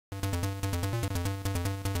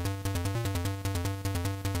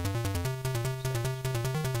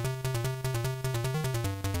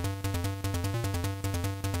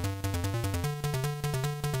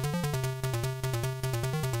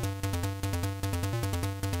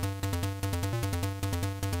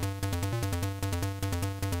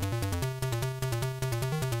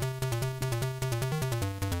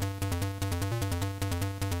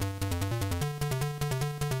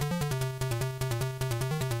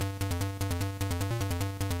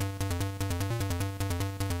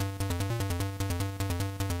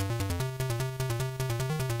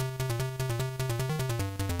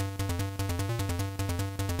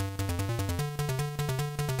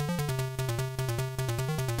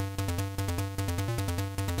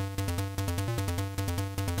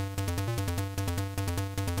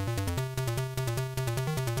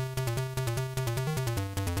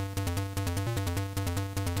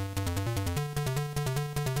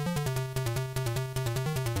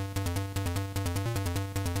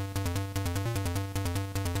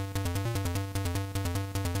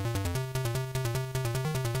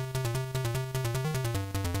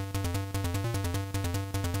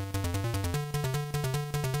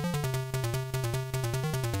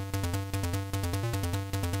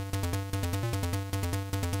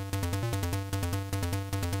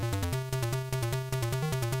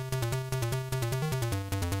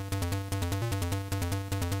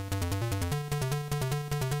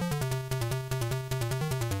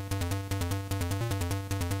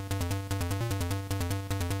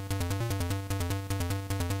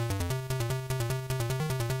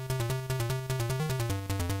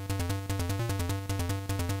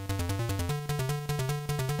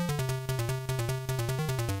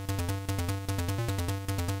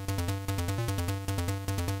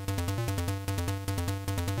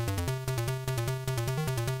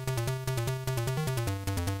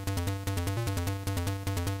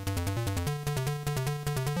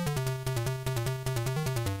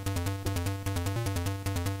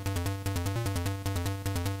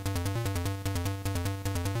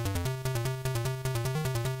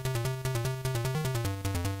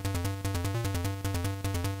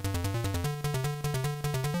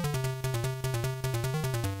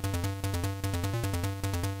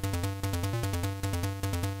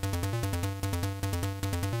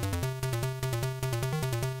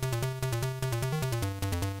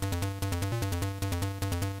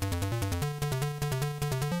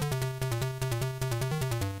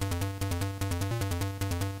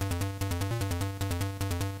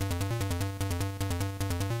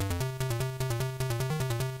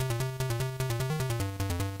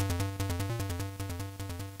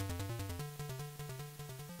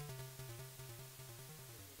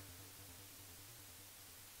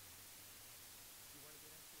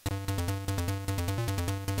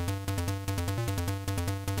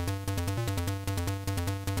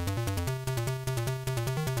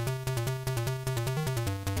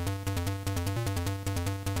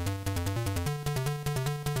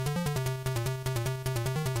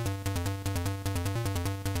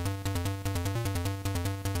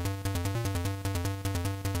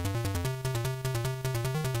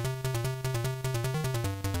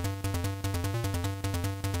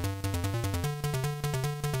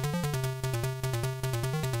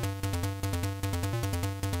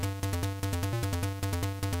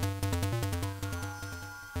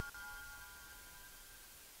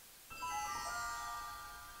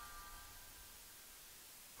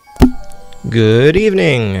Good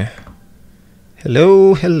evening.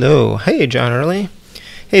 Hello, hello. Hey, John Early.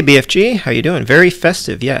 Hey, BFG. How you doing? Very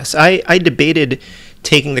festive, yes. I debated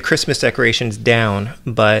taking the Christmas decorations down,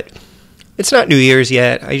 but it's not New Year's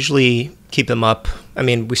yet. I usually keep them up. I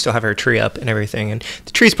mean, we still have our tree up and everything, and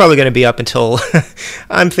the tree's probably going to be up until,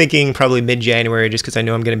 I'm thinking probably mid-January, just because I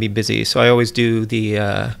know I'm going to be busy. So I always do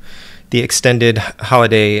the extended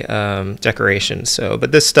holiday decorations. So,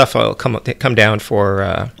 but this stuff will come down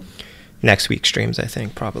for next week's streams, I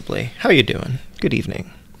think, probably. How you doing? Good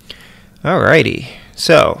evening. Alrighty.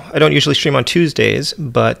 So, I don't usually stream on Tuesdays,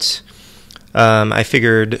 but I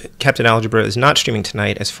figured Captain Algebra is not streaming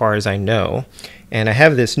tonight as far as I know. And I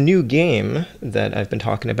have this new game that I've been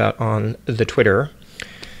talking about on the Twitter.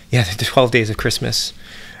 Yeah, the 12 Days of Christmas.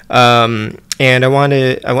 And I want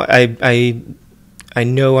to... I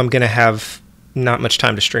know I'm going to have not much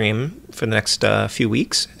time to stream for the next few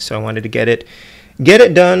weeks, so I wanted to get it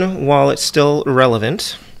done while it's still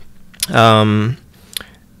relevant. Wonder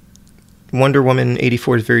Woman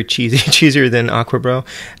 84 is very cheesy, cheesier than Aquabro.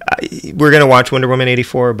 We're going to watch Wonder Woman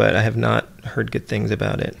 84, but I have not heard good things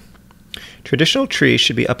about it. Traditional tree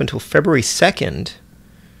should be up until February 2nd,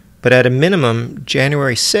 but at a minimum,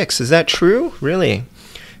 January 6th. Is that true? Really?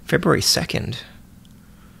 February 2nd.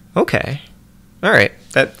 Okay. All right.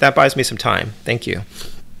 That buys me some time. Thank you.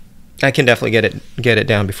 I can definitely get it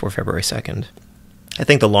down before February 2nd. I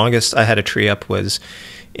think the longest I had a tree up was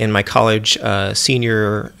in my college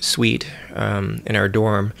senior suite in our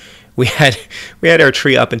dorm. We had our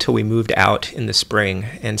tree up until we moved out in the spring,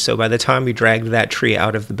 and so by the time we dragged that tree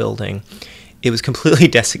out of the building, it was completely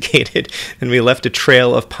desiccated, and we left a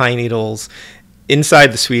trail of pine needles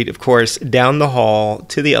inside the suite, of course, down the hall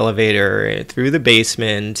to the elevator, through the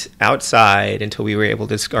basement, outside until we were able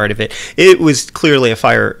to discard of it. It was clearly a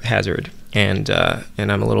fire hazard. And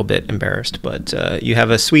I'm a little bit embarrassed, but you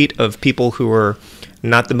have a suite of people who are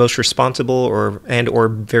not the most responsible or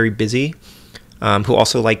very busy, who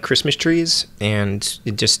also like Christmas trees, and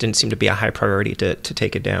it just didn't seem to be a high priority to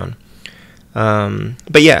take it down.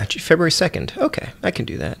 But yeah, February 2nd. Okay, I can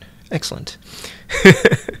do that. Excellent.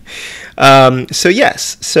 So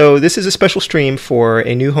yes, so this is a special stream for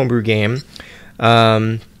a new homebrew game.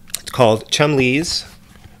 It's called CHUMLEE'S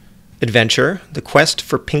Adventure, The Quest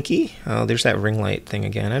for Pinky. Oh, there's that ring light thing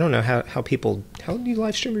again. I don't know how do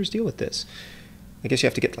live streamers deal with this? I guess you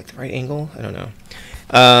have to get like the right angle. I don't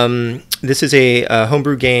know. This is a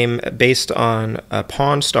homebrew game based on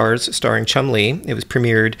Pawn Stars starring Chumlee. It was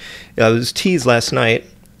premiered, it was teased last night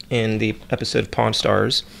in the episode of Pawn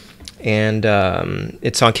Stars. And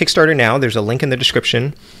it's on Kickstarter now. There's a link in the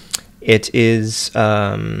description. It is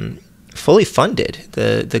fully funded.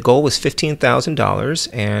 The goal was $15,000,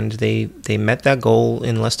 and they met that goal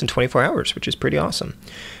in less than 24 hours, which is pretty awesome.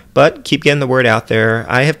 But keep getting the word out there.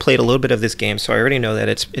 I have played a little bit of this game, so I already know that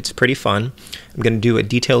it's pretty fun. I'm going to do a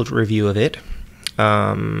detailed review of it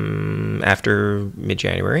after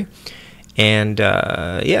mid-January. And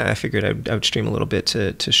yeah, I figured I would stream a little bit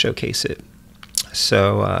to showcase it.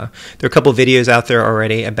 So there are a couple videos out there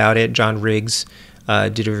already about it. John Riggs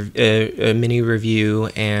did a mini review,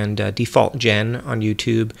 and Default Gen on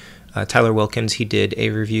YouTube. Tyler Wilkins, he did a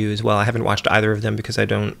review as well. I haven't watched either of them because I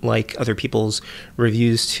don't like other people's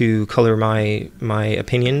reviews to color my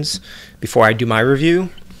opinions before I do my review.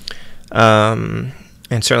 And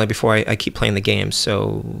certainly before I keep playing the game,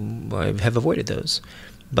 so I have avoided those.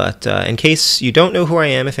 But in case you don't know who I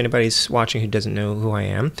am, if anybody's watching who doesn't know who I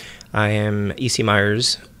am EC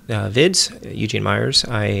Myers Vids, Eugene Myers.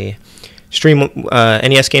 I stream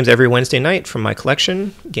NES games every Wednesday night from my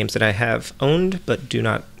collection, games that I have owned but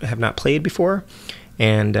have not played before.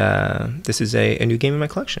 And this is a new game in my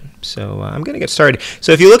collection. So I'm going to get started.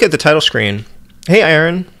 So if you look at the title screen, hey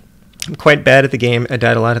Aaron, I'm quite bad at the game. I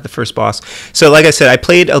died a lot at the first boss. So like I said, I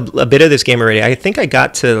played a bit of this game already. I think I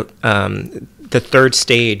got to the third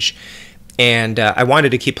stage, and I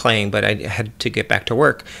wanted to keep playing, but I had to get back to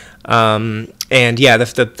work. And yeah,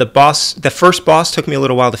 the first boss took me a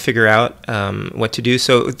little while to figure out what to do.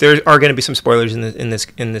 So there are going to be some spoilers in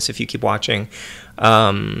this if you keep watching.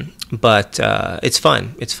 But it's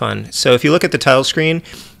fun. It's fun. So if you look at the title screen,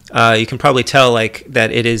 you can probably tell like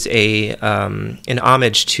that it is an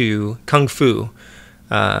homage to Kung Fu.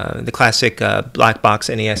 The classic black box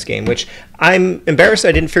NES game, which I'm embarrassed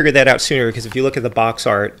I didn't figure that out sooner, because if you look at the box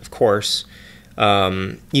art, of course,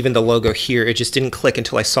 even the logo here, it just didn't click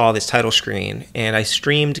until I saw this title screen. And I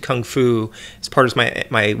streamed Kung Fu as part of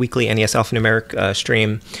my weekly NES alphanumeric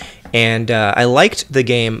stream, and I liked the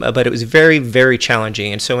game, but it was very, very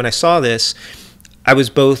challenging. And so when I saw this, I was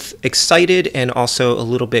both excited and also a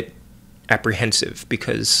little bit apprehensive,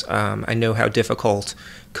 because I know how difficult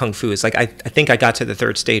Kung Fu. It's like I think I got to the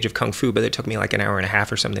 3rd stage of Kung Fu, but it took me like an hour and a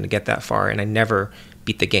half or something to get that far, and I never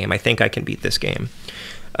beat the game. I think I can beat this game.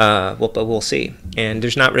 But we'll see. And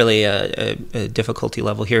there's not really a difficulty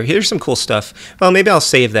level here. Here's some cool stuff. Well, maybe I'll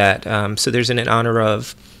save that. So there's an in honor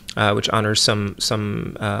of, which honors some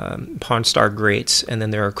Pawn Star greats, and then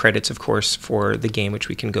there are credits, of course, for the game, which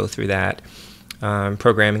we can go through that.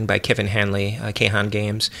 Programming by Kevin Hanley, Kahan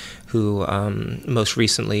Games, who most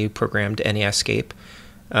recently programmed NEScape.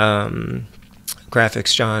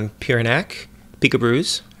 Graphics, John Pieranak.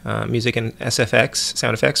 Peekabrews. Music and SFX,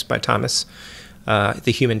 sound effects by Thomas,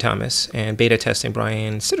 the Human Thomas, and beta testing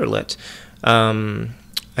Brian Sitterlet.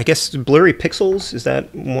 I guess Blurry Pixels, is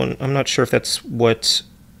that one? I'm not sure if that's what...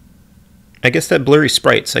 I guess that Blurry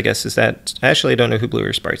Sprites, I guess, is that... Actually, I don't know who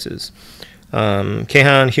Blurry Sprites is.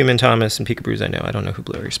 Kahan, Human Thomas, and Peekabrews I know. I don't know who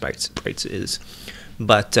Blurry Sprites is.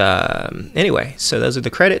 But anyway, so those are the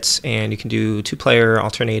credits, and you can do 2-player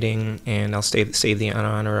alternating, and I'll save the in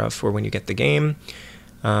honor of for when you get the game.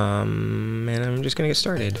 And I'm just going to get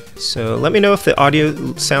started. So let me know if the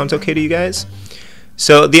audio sounds okay to you guys.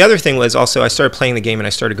 So the other thing was also I started playing the game and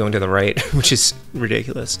I started going to the right, which is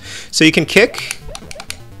ridiculous. So you can kick.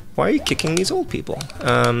 Why are you kicking these old people?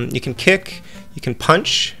 You can kick, you can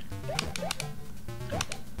punch,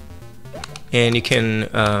 and you can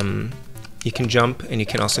jump, and you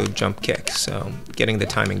can also jump kick. So getting the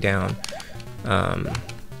timing down.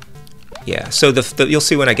 Yeah, so you'll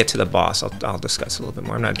see when I get to the boss, I'll discuss a little bit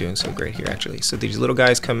more. I'm not doing so great here, actually. So these little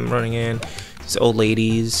guys come running in, these old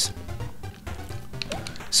ladies.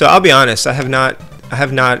 So I'll be honest, I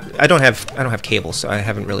don't have cable, so I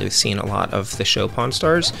haven't really seen a lot of the show Pawn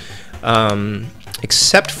Stars,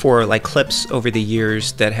 except for like clips over the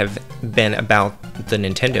years that have been about the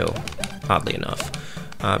Nintendo, oddly enough.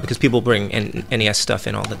 Because people bring NES stuff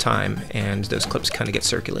in all the time, and those clips kind of get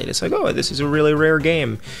circulated. It's like, oh, this is a really rare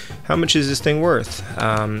game. How much is this thing worth?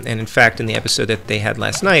 And in fact, in the episode that they had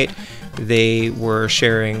last night, they were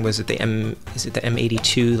sharing, is it the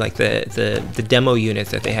M82, like the demo unit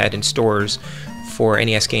that they had in stores for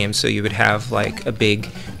NES games. So you would have like a big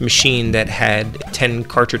machine that had 10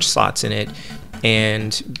 cartridge slots in it,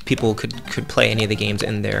 and people could play any of the games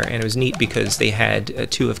in there, and it was neat because they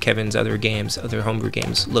had 2 of Kevin's other homebrew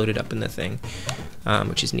games loaded up in the thing,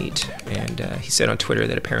 which is neat. And he said on Twitter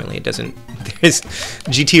that apparently it doesn't. There's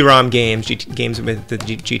GT-ROM games with the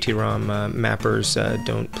GT-ROM mappers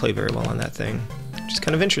don't play very well on that thing, which is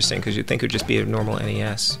kind of interesting because you'd think it would just be a normal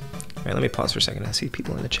NES. All right, let me pause for a second. I see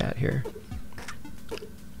people in the chat here.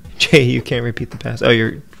 Jay, you can't repeat the past. Oh,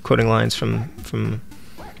 you're quoting lines from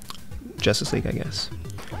Justice League, I guess.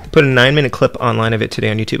 Put a 9-minute clip online of it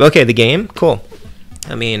today on YouTube. Okay, the game? Cool.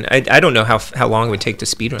 I mean, I don't know how long it would take to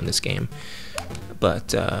speedrun this game,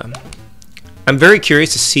 but I'm very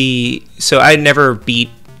curious to see. So I never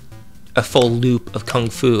beat a full loop of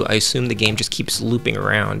Kung Fu. I assume the game just keeps looping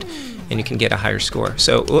around, and you can get a higher score.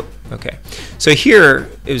 So, okay. So here,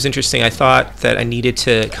 it was interesting. I thought that I needed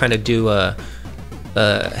to kind of do a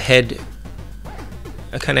head...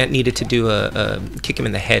 I kind of needed to do a kick him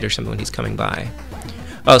in the head or something when he's coming by.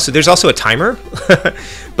 Oh, so there's also a timer,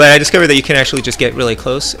 but I discovered that you can actually just get really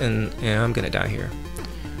close, and I'm gonna die here.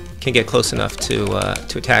 Can get close enough to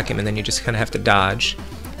attack him, and then you just kind of have to dodge.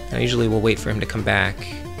 And I usually will wait for him to come back,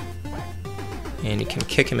 and you can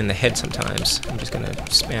kick him in the head sometimes. I'm just gonna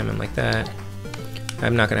spam him like that.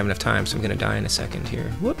 I'm not gonna have enough time, so I'm gonna die in a second here.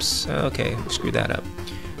 Whoops. Okay, screwed that up.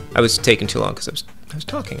 I was taking too long because I was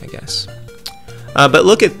talking, I guess. But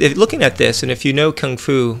looking at this, and if you know Kung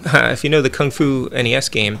Fu, if you know the Kung Fu NES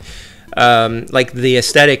game, like the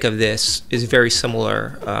aesthetic of this is very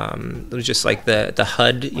similar. It was just like the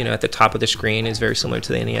HUD, at the top of the screen is very similar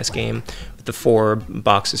to the NES game, with the 4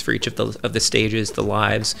 boxes for each of the stages, the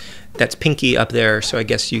lives. That's Pinky up there, so I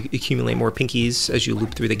guess you accumulate more Pinkies as you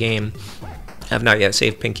loop through the game. I have not yet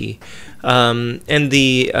saved Pinky, and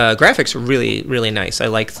the graphics are really, really nice. I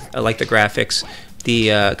like the graphics.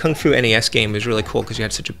 The Kung Fu NES game was really cool because you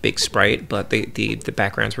had such a big sprite, but the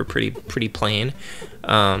backgrounds were pretty plain.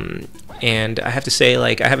 And I have to say,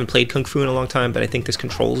 like, I haven't played Kung Fu in a long time, but I think this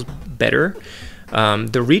controls better.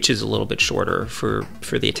 The reach is a little bit shorter for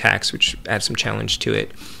the attacks, which adds some challenge to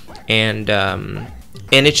it. And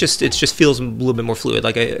it just feels a little bit more fluid.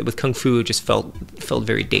 Like with Kung Fu, it just felt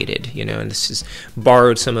very dated, and this has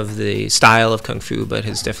borrowed some of the style of Kung Fu, but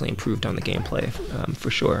has definitely improved on the gameplay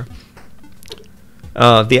for sure.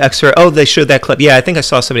 The extra. Oh, they showed that clip. Yeah, I think I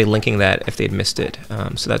saw somebody linking that if they'd missed it.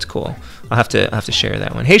 So that's cool. I'll have to share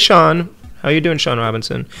that one. Hey, Sean, how you doing, Sean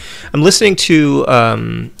Robinson? I'm listening to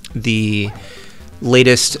the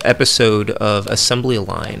latest episode of Assembly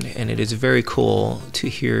Line, and it is very cool to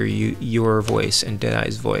hear your voice and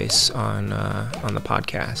Deadeye's voice on the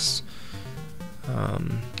podcast.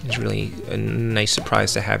 It's really a nice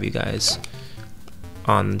surprise to have you guys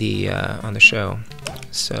on the show.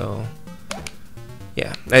 So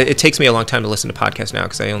yeah, it takes me a long time to listen to podcasts now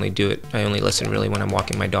because I only listen really when I'm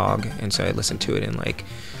walking my dog, and so I listen to it in like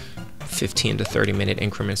 15 to 30 minute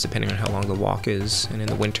increments depending on how long the walk is. And in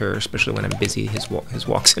the winter, especially when I'm busy, his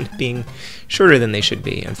walks end up being shorter than they should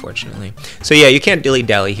be, unfortunately. So yeah, you can't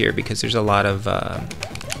dilly-dally here because there's a lot of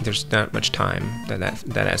there's not much time that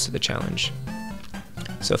adds to the challenge.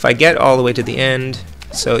 So if I get all the way to the end,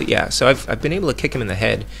 so yeah, so I've been able to kick him in the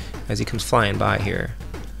head as he comes flying by here,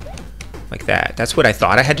 like that. That's what I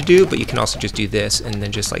thought I had to do, but you can also just do this and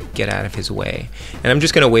then just like get out of his way. And I'm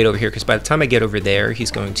just gonna wait over here because by the time I get over there,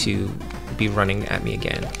 he's going to be running at me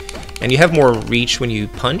again. And you have more reach when you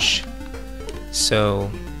punch,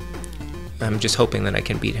 so I'm just hoping that I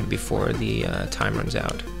can beat him before the time runs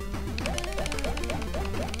out.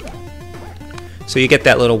 So you get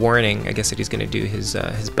that little warning, I guess, that he's going to do his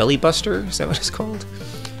belly buster. Is that what it's called?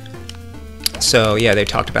 So yeah, they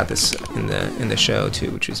talked about this in the show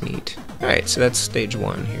too, which was neat. All right, so that's stage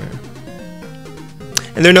 1 here,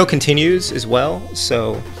 and there are no continues as well,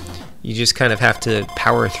 so you just kind of have to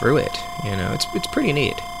power through it. You know, it's pretty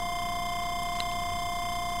neat.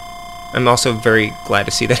 I'm also very glad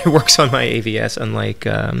to see that it works on my AVS, unlike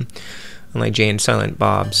Jay and Silent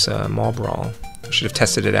Bob's Mall Brawl. Should have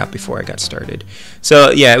tested it out before I got started.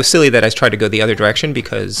 So yeah, it was silly that I tried to go the other direction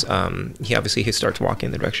because he starts walking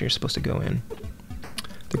in the direction you're supposed to go in.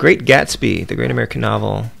 The Great Gatsby, the Great American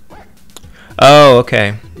Novel. Oh,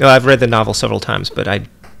 okay. Well, I've read the novel several times, but I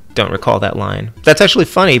don't recall that line. That's actually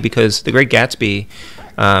funny because The Great Gatsby,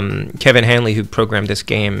 Kevin Hanley, who programmed this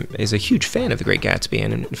game, is a huge fan of The Great Gatsby,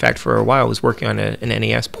 and in fact for a while was working on an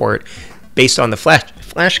NES port based on the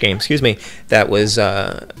Flash game, that was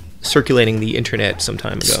circulating the internet some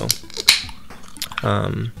time ago.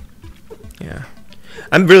 Yeah.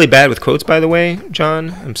 I'm really bad with quotes, by the way, John.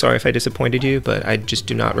 I'm sorry if I disappointed you, but I just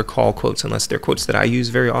do not recall quotes unless they're quotes that I use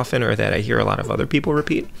very often or that I hear a lot of other people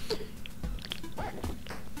repeat.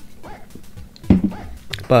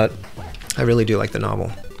 But I really do like the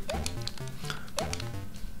novel.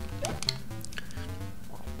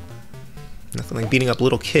 Nothing like beating up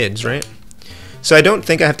little kids, right? So I don't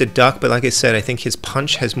think I have to duck, but like I said, I think his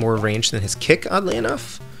punch has more range than his kick, oddly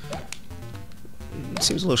enough. It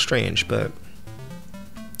seems a little strange, but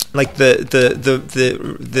like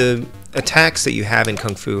the attacks that you have in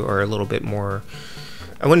Kung Fu are a little bit more,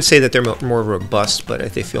 I wouldn't say that they're more robust, but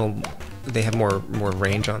they have more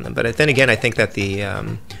range on them. But then again, I think that the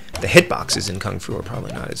hitboxes in Kung Fu are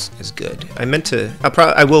probably not as good. I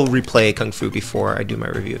will replay Kung Fu before I do my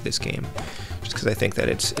review of this game, just because I think that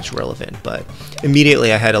it's relevant. But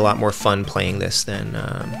immediately I had a lot more fun playing this than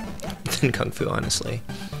Kung Fu, honestly.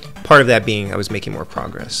 Part of that being I was making more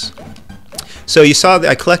progress. So you saw that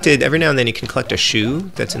I collected, every now and then you can collect a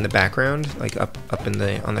shoe that's in the background, like up on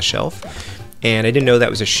the shelf. And I didn't know that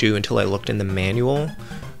was a shoe until I looked in the manual.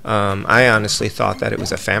 I honestly thought that it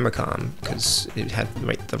was a Famicom because it had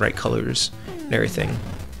the right colors and everything.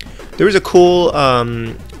 There was a cool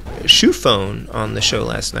shoe phone on the show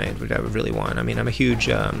last night, which I would really want. I mean, I'm a huge,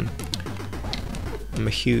 how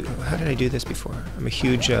did I do this before? I'm a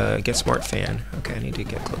huge Get Smart fan. Okay, I need to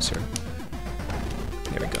get closer.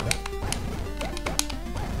 There we go.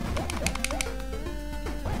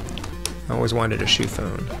 I always wanted a shoe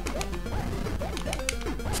phone.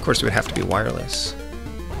 Of course, it would have to be wireless.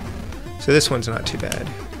 So this one's not too bad.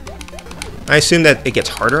 I assume that it gets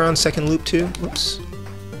harder on second loop too. Whoops.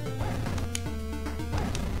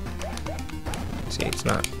 See, it's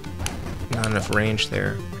not enough range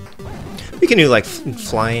there. We can do like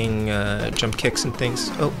flying jump kicks and things.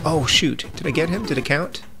 Oh shoot! Did I get him? Did it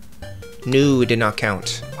count? No, it did not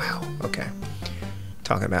count. Wow. Okay.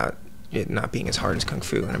 Talking about it not being as hard as Kung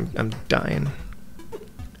Fu, and I'm dying.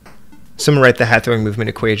 Someone write the hat throwing movement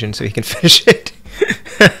equation so he can finish it.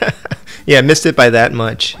 Yeah, I missed it by that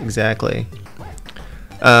much. Exactly.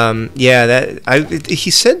 Yeah,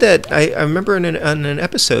 he said that, I remember on an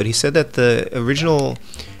episode, he said that the original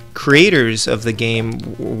creators of the game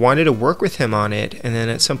wanted to work with him on it, and then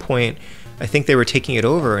at some point, I think they were taking it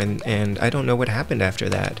over, and I don't know what happened after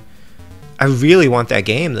that. I really want that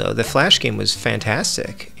game, though. The Flash game was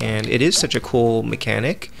fantastic, and it is such a cool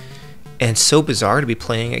mechanic, and so bizarre to be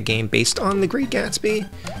playing a game based on The Great Gatsby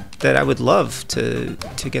that I would love to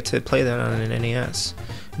get to play that on an NES.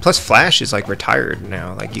 And plus, Flash is like retired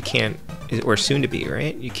now. Like you can't, or soon to be,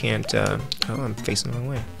 right? You can't. Oh, I'm facing the wrong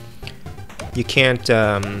way. You can't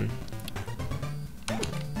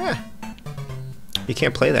You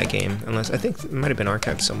can't play that game unless, I think it might have been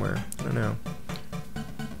archived somewhere. I don't know.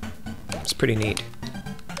 It's pretty neat.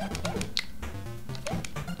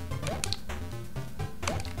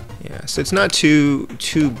 Yeah, so it's not too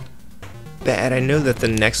bad. I know that the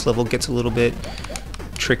next level gets a little bit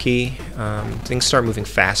tricky. Things start moving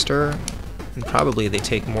faster, and probably they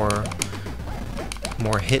take more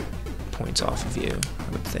hit points off of you,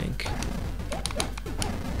 I would think.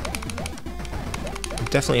 I'm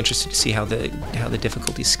definitely interested to see how the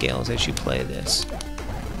difficulty scales as you play this.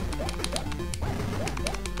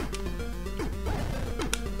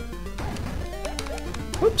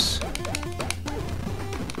 Whoops.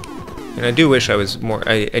 And I do wish I was more.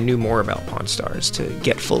 I knew more about Pawn Stars to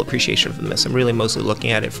get full appreciation from this. I'm really mostly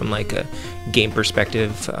looking at it from like a game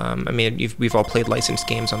perspective. I mean, we've all played licensed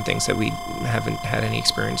games on things that we haven't had any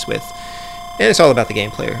experience with, and it's all about the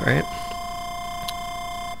gameplay, right?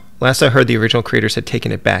 Last I heard, the original creators had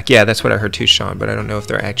taken it back. Yeah, that's what I heard too, Sean. But I don't know if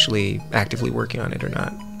they're actually actively working on it or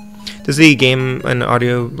not. Does the game and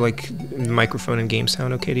audio, like microphone and game,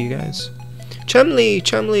 sound okay to you guys?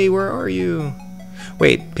 Chumlee, where are you?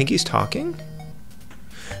 Wait, Pinky's talking?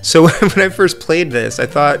 So when I first played this, I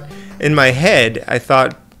thought, in my head, I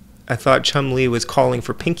thought Chumlee was calling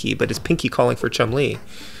for Pinky, but is Pinky calling for Chumlee?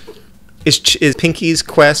 Is Pinky's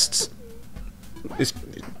quest,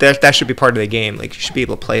 that should be part of the game. Like, you should be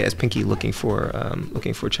able to play as Pinky looking for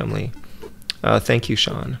Chumlee. Thank you,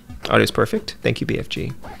 Sean. Audio's perfect. Thank you,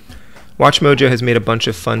 BFG. Watch Mojo has made a bunch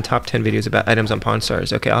of fun top 10 videos about items on Pawn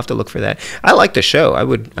Stars. Okay, I'll have to look for that. I like the show.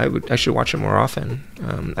 I should watch it more often.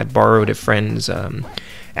 I borrowed a friend's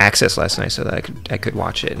access last night so that I could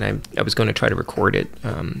watch it, and I was going to try to record it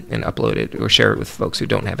and upload it or share it with folks who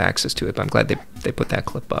don't have access to it. But I'm glad they put that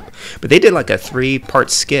clip up. But they did like a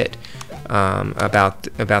 3-part skit about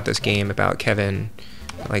this game, about Kevin.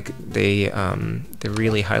 Like they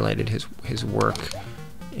really highlighted his work.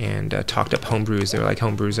 And talked up homebrews. They were like,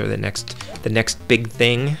 homebrews are the next big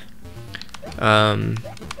thing.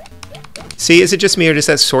 See, is it just me, or does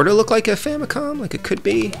that sort of look like a Famicom? Like it could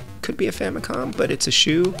be a Famicom, but it's a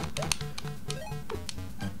shoe.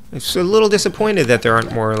 It's a little disappointed that there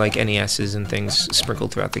aren't more like NESs and things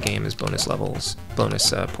sprinkled throughout the game as bonus levels,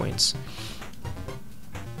 bonus points.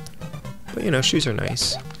 But you know, shoes are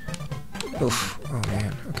nice. Oof. Oh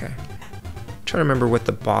man. Okay. Trying to remember what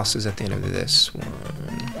the boss is at the end of this one.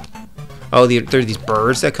 Oh, there are these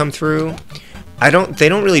birds that come through. They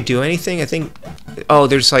don't really do anything. I think. Oh,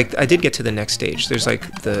 there's like, I did get to the next stage. There's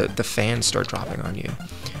like the fans start dropping on you.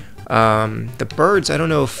 The birds, I don't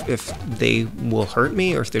know if they will hurt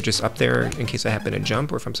me or if they're just up there in case I happen to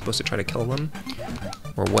jump, or if I'm supposed to try to kill them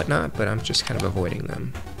or whatnot. But I'm just kind of avoiding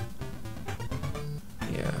them.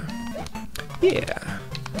 Yeah.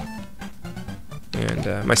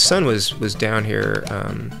 And my son was down here,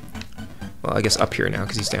 well, I guess up here now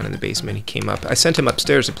because he's down in the basement. He came up. I sent him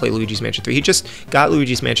upstairs to play Luigi's Mansion 3. He just got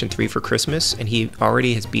Luigi's Mansion 3 for Christmas, and he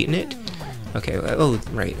already has beaten it. Okay, oh,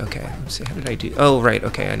 right, okay. Let's see, how did I do? Oh, right,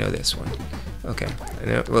 okay, I know this one. Okay, I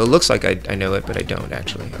know. Well, it looks like I know it, but I don't,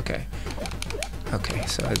 actually. Okay. Okay,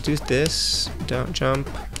 so I do this. Don't jump,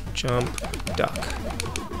 duck.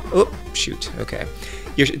 Oh, shoot, okay.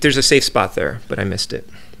 There's a safe spot there, but I missed it.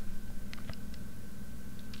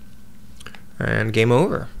 And game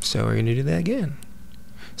over. So we're going to do that again.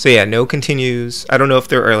 So yeah, no continues. I don't know if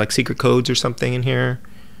there are like secret codes or something in here.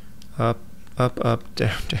 Up,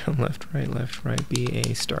 down, left, right, B,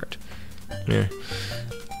 A, start. Yeah.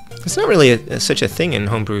 It's not really such a thing in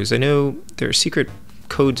homebrews. I know there are secret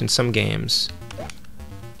codes in some games,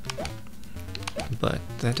 but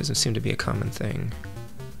that doesn't seem to be a common thing.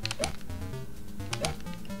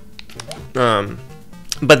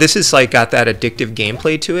 But this is like got that addictive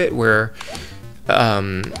gameplay to it where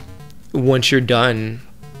once you're done,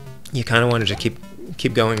 you kind of wanted to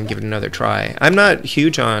keep going and give it another try. I'm not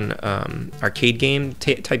huge on arcade game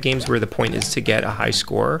type games where the point is to get a high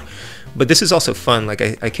score, but this is also fun. Like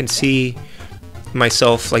I can see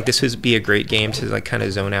myself, like this would be a great game to like kind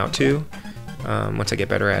of zone out to once I get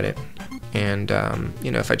better at it. And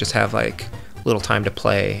you know, if I just have like little time to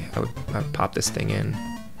play, I'd pop this thing in.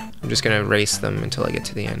 I'm just gonna race them until I get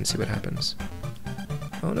to the end and see what happens.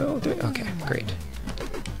 Oh no, okay, great.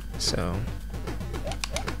 So,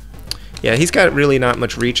 yeah, he's got really not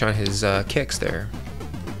much reach on his kicks there.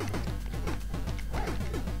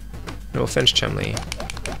 No offense, Chumlee.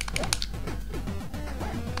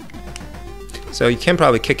 So you can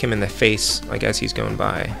probably kick him in the face, like as he's going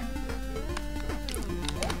by.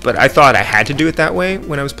 But I thought I had to do it that way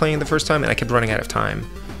when I was playing it the first time, and I kept running out of time.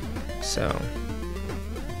 So.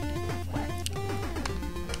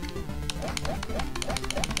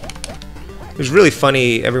 was really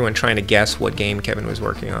funny, everyone trying to guess what game Kevin was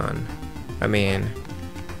working on. I mean,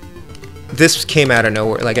 this came out of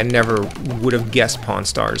nowhere. Like, I never would have guessed Pawn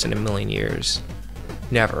Stars in a million years.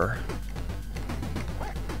 Never.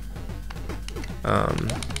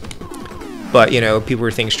 But, you know, people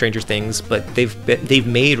were thinking Stranger Things, but they've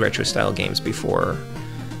made retro-style games before.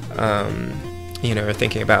 You know,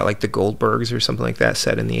 thinking about, like, the Goldbergs or something like that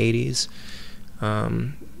set in the 80s.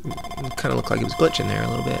 It kind of looked like it was glitching there a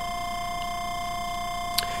little bit.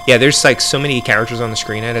 Yeah, there's, like, so many characters on the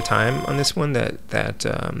screen at a time on this one that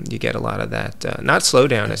you get a lot of that. Not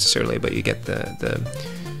slowdown necessarily, but you get the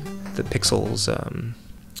pixels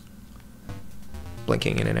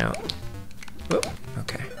blinking in and out. Whoa.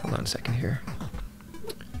 Okay, hold on a second here.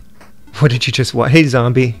 What did you just watch? Hey,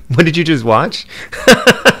 zombie. What did you just watch?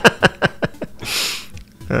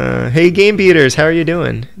 Hey, Game Beaters, how are you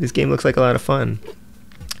doing? This game looks like a lot of fun.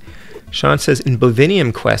 Sean says, in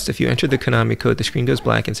Bovinium Quest, if you enter the Konami code, the screen goes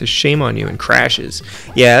black and says, shame on you, and crashes.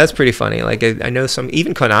 Yeah, that's pretty funny. Like, I know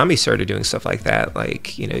even Konami started doing stuff like that.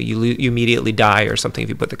 Like, you know, you immediately die or something if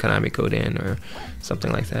you put the Konami code in or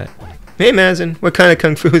something like that. Hey, Mazen, what kind of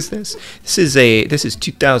Kung Fu is this? This is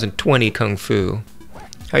 2020 Kung Fu.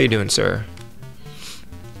 How you doing, sir?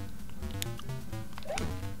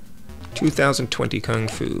 2020 Kung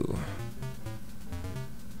Fu.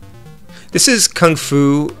 This is Kung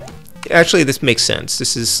Fu. Actually, this makes sense.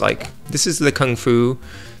 This is the Kung Fu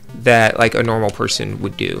that, like, a normal person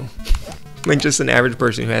would do. Like, just an average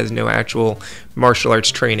person who has no actual martial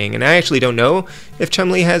arts training. And I actually don't know if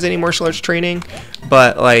Chumlee has any martial arts training,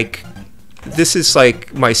 but, like, this is,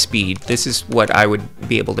 like, my speed. This is what I would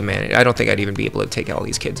be able to manage. I don't think I'd even be able to take all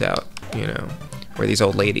these kids out, you know, or these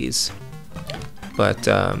old ladies. But,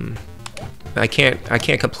 I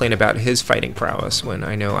can't complain about his fighting prowess when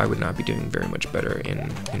I know I would not be doing very much better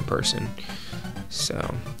in person.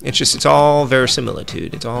 So it's all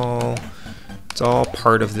verisimilitude. It's all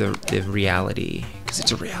part of the reality, because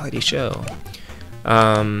it's a reality show.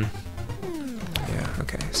 Yeah.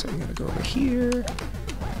 Okay. So I'm gonna go over here.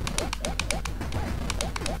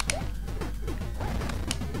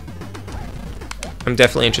 I'm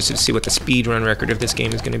definitely interested to see what the speedrun record of this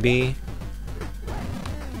game is going to be.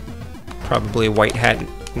 Probably White Hat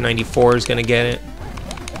 94 is going to get it.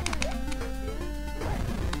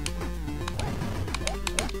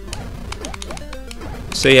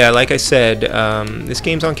 So yeah, like I said, this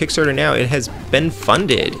game's on Kickstarter now. It has been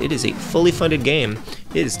funded. It is a fully funded game.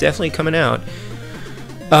 It is definitely coming out.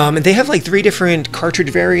 And they have like 3 different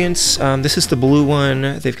cartridge variants. This is the blue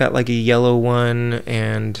one. They've got like a yellow one,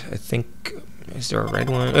 and I think, is there a red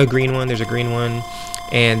one? A green one. There's a green one.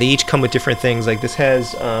 And they each come with different things. Like this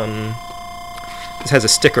has a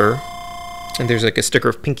sticker, and there's like a sticker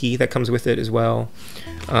of Pinky that comes with it as well.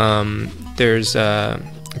 There's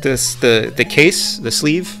the case, the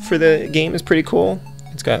sleeve for the game is pretty cool.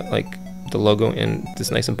 It's got like the logo and this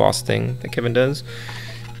nice embossed thing that Kevin does.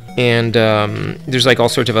 And there's like all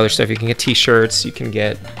sorts of other stuff. You can get t-shirts, you can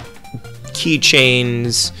get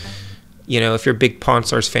keychains. You know, if you're a big Pawn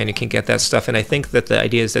Stars fan, you can get that stuff. And I think that the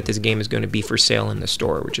idea is that this game is going to be for sale in the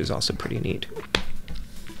store, which is also pretty neat.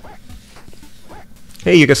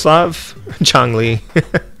 Hey, Yugoslav, CHUMLEE.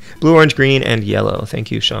 Blue, orange, green, and yellow. Thank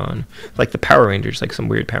you, Sean. Like the Power Rangers, like some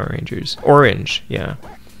weird Power Rangers. Orange, yeah.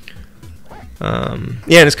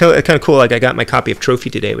 Yeah, and it's kind of cool. Like I got my copy of Trophy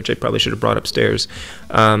today, which I probably should have brought upstairs.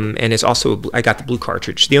 And it's also, I got the blue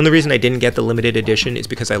cartridge. The only reason I didn't get the limited edition is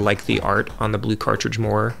because I like the art on the blue cartridge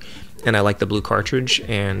more, and I like the blue cartridge,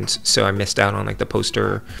 and so I missed out on like the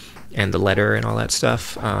poster and the letter and all that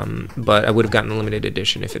stuff. But I would have gotten the limited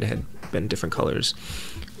edition if it had been different colors.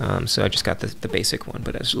 So I just got the basic one,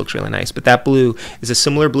 but it looks really nice. But that blue is a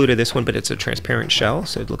similar blue to this one, but it's a transparent shell,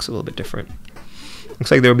 so it looks a little bit different. Looks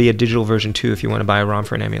like there will be a digital version too if you want to buy a ROM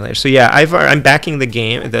for an emulator. So yeah, I'm backing the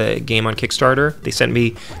game on Kickstarter. They sent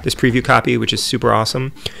me this preview copy, which is super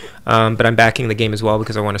awesome. But I'm backing the game as well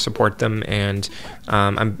because I want to support them, and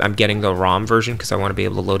I'm getting the ROM version because I want to be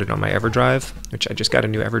able to load it on my EverDrive, which I just got a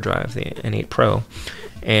new EverDrive, the N8 Pro,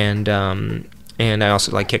 and I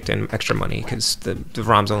also like kicked in extra money because the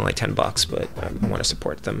ROM's only like $10, but I want to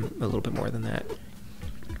support them a little bit more than that.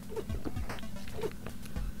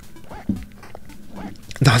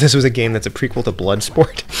 No, this was a game that's a prequel to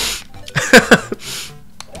Bloodsport.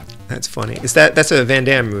 That's funny. That's a Van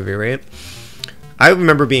Damme movie, right? I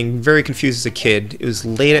remember being very confused as a kid. It was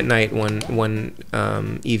late at night one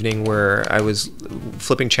evening where I was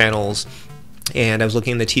flipping channels, and I was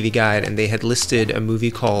looking in the TV guide, and they had listed a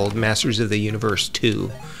movie called Masters of the Universe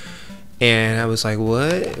 2. And I was like,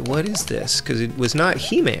 what is this? Because it was not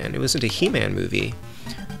He-Man. It wasn't a He-Man movie.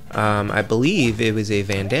 I believe it was a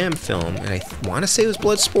Van Damme film, and I want to say it was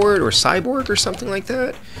Bloodsport or Cyborg or something like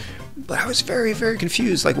that. But I was very, very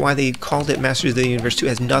confused, like why they called it Masters of the Universe 2. It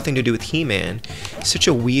has nothing to do with He-Man. Such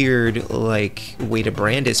a weird, like, way to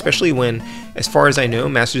brand it, especially when, as far as I know,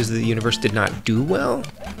 Masters of the Universe did not do well.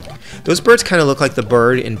 Those birds kind of look like the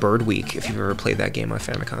bird in Bird Week, if you've ever played that game on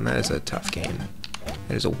Famicom. That is a tough game.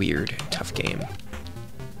 That is a weird, tough game.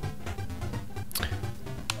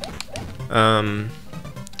 Yeah,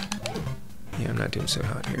 I'm not doing so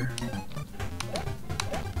hot here.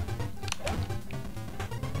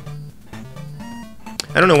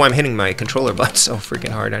 I don't know why I'm hitting my controller butt so freaking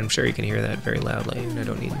hard. I'm sure you can hear that very loudly, and I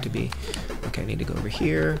don't need it to be. Okay, I need to go over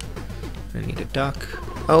here. I need to duck.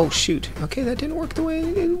 Oh shoot! Okay, that didn't work the way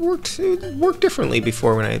it worked. It worked differently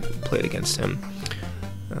before when I played against him.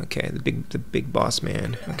 Okay, the big boss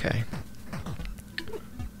man. Okay.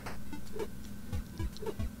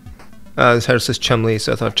 This house says Chumlee,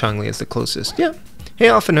 so I thought Chongli is the closest. Yeah. Hey,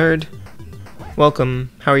 Alpha Nerd.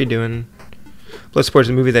 Welcome. How are you doing? Bloodsport is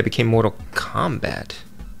a movie that became Mortal Kombat.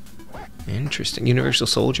 Interesting. Universal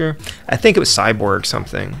Soldier? I think it was Cyborg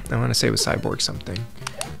something. I want to say it was Cyborg something.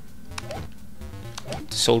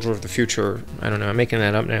 Soldier of the Future. I don't know. I'm making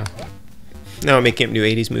that up now. No, I'm making up new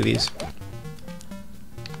 80s movies.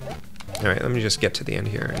 Alright, let me just get to the end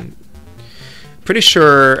here. And pretty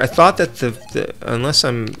sure, I thought that unless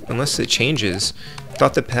it changes, I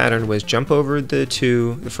thought the pattern was jump over the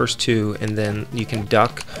first two, and then you can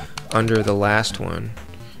duck under the last one.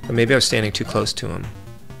 Or maybe I was standing too close to him.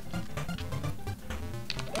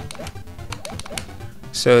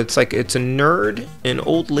 So it's like, it's a nerd, an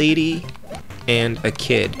old lady, and a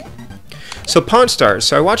kid. So Pawn Stars.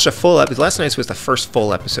 So I watched a full episode. Last night's was the first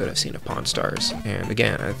full episode I've seen of Pawn Stars. And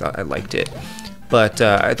again, I thought I liked it. But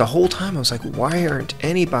the whole time I was like, why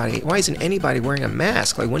isn't anybody wearing a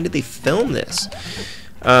mask? Like, when did they film this?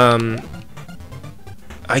 I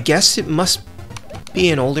guess it must be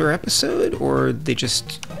an older episode, or they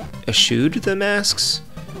just eschewed the masks.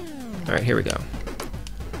 Alright, here we go.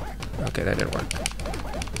 Okay, that didn't work.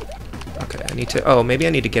 Okay, I need to... Oh, maybe I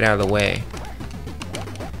need to get out of the way.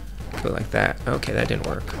 Go like that. Okay, that didn't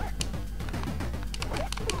work.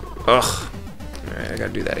 Ugh. Alright, I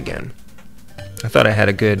gotta do that again. I thought I had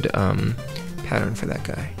a good pattern for that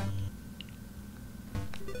guy.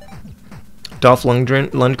 Dolph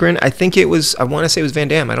Lundgren? I think it was... I want to say it was Van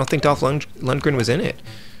Damme. I don't think Dolph Lundgren was in it.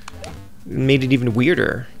 It made it even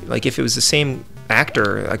weirder. Like, if it was the same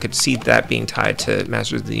actor, I could see that being tied to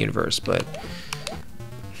Masters of the Universe, but...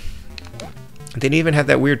 They didn't even have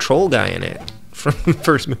that weird troll guy in it from the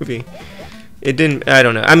first movie. It didn't... I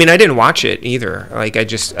don't know. I mean, I didn't watch it either. Like, I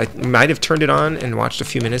might have turned it on and watched a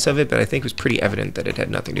few minutes of it, but I think it was pretty evident that it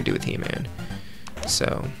had nothing to do with He-Man.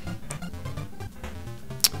 So...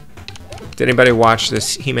 Did anybody watch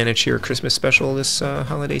this He-Man and She-Ra Christmas special this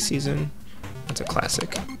holiday season? That's a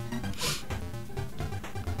classic.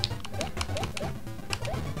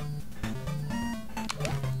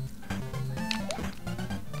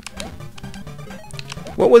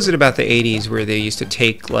 What was it about the 80s where they used to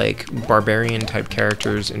take, like, barbarian-type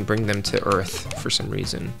characters and bring them to Earth for some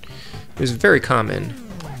reason? It was very common.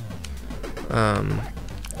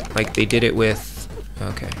 Like, they did it with...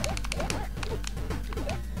 Okay.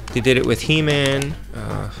 They did it with He-Man.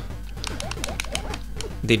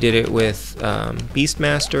 They did it with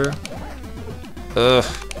Beastmaster. Ugh.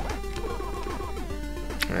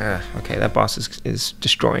 Okay, that boss is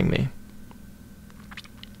destroying me.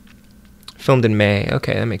 Filmed in May.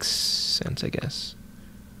 Okay, that makes sense, I guess.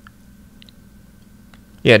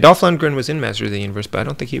 Yeah, Dolph Lundgren was in Master of the Universe, but I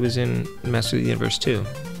don't think he was in Master of the Universe 2.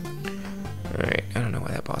 Alright, I don't know why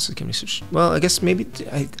that boss is giving me such... Well, I guess maybe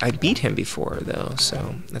I beat him before, though,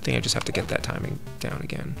 so I think I just have to get that timing down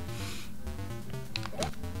again.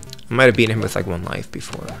 I might have beaten him with, like, 1 life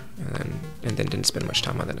before, and then didn't spend much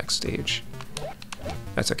time on the next stage.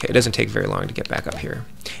 That's okay. It doesn't take very long to get back up here.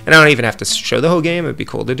 And I don't even have to show the whole game. It would be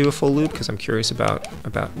cool to do a full loop, because I'm curious about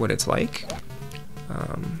what it's like.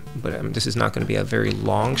 But this is not going to be a very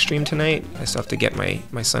long stream tonight. I still have to get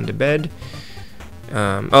my son to bed.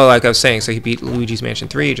 Oh, like I was saying, so he beat Luigi's Mansion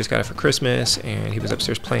 3, he just got it for Christmas, and he was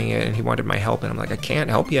upstairs playing it, and he wanted my help, and I'm like, I can't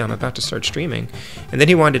help you, I'm about to start streaming. And then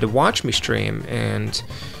he wanted to watch me stream, and,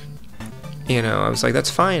 you know, I was like, that's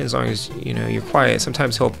fine, as long as, you know, you're quiet.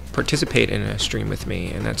 Sometimes he'll participate in a stream with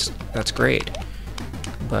me, and that's great.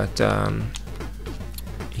 But,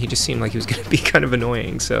 he just seemed like he was going to be kind of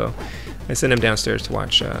annoying, so I sent him downstairs to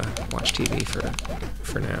watch TV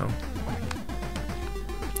for now.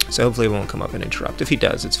 So hopefully it won't come up and interrupt. If he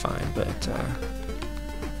does, it's fine, but...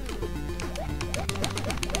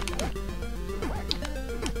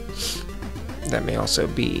 that may also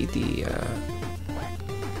be the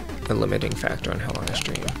limiting factor on how long I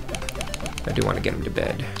stream. I do want to get him to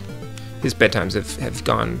bed. His bedtimes have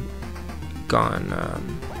gone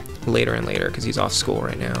later and later because he's off school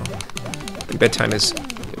right now. And bedtime is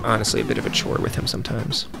honestly a bit of a chore with him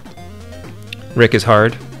sometimes. Rick is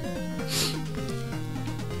hard.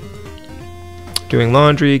 Doing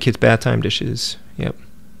laundry, kids' bath time, dishes. Yep.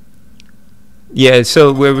 Yeah,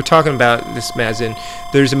 so we were talking about this, Mazin.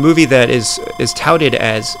 There's a movie that is touted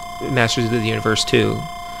as Masters of the Universe 2,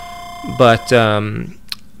 but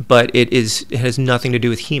it has nothing to do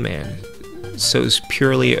with He-Man. So it's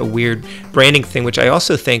purely a weird branding thing, which I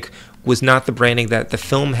also think was not the branding that the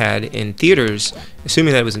film had in theaters.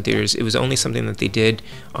 Assuming that it was in theaters, it was only something that they did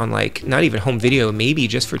on, like, not even home video, maybe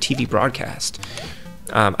just for TV broadcast.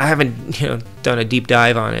 I haven't, done a deep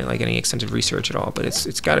dive on it, like any extensive research at all, but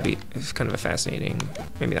it's got to be kind of a fascinating,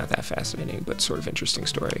 maybe not that fascinating, but sort of interesting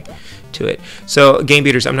story to it. So Game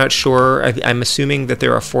Beaters, I'm not sure. I'm assuming that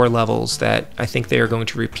there are 4 levels that I think they are going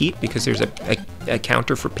to repeat because there's a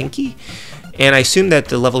counter for Pinky. And I assume that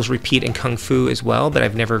the levels repeat in Kung Fu as well, but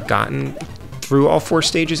I've never gotten through all 4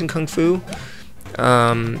 stages in Kung Fu.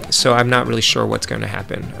 So I'm not really sure what's going to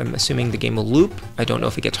happen. I'm assuming the game will loop. I don't know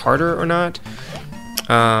if it gets harder or not.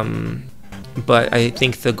 But I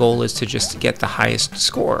think the goal is to just get the highest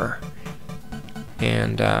score.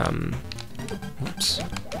 And, whoops.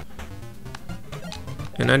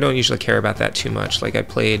 And I don't usually care about that too much. Like I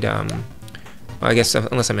played, well, I guess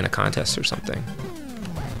unless I'm in a contest or something.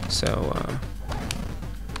 So,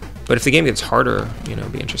 but if the game gets harder,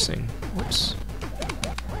 it'd be interesting. Whoops.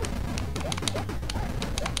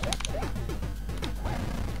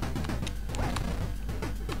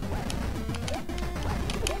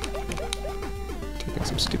 Taking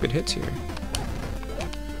some stupid hits here.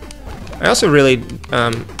 I also really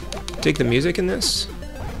dig the music in this.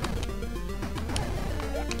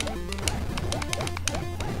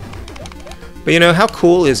 But how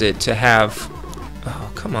cool is it to have...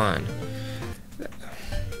 Oh, come on. I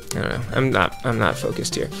don't know. I'm not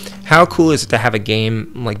focused here. How cool is it to have a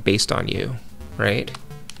game like based on you, right?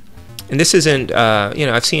 And this isn't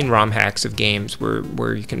I've seen ROM hacks of games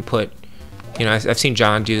where you can put I've seen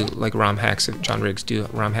John do like ROM hacks of John Riggs do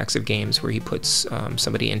ROM hacks of games where he puts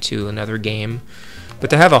somebody into another game.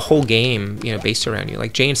 But to have a whole game, based around you,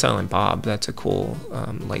 like Jay and Silent Bob, that's a cool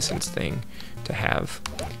licensed thing to have.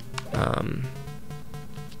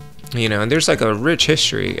 And there's like a rich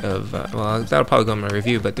history of, well, that'll probably go in my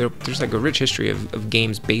review, but there's like a rich history of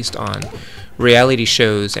games based on reality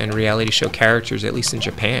shows and reality show characters, at least in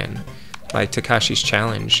Japan, like Takashi's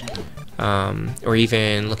Challenge, or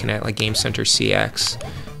even looking at like Game Center CX.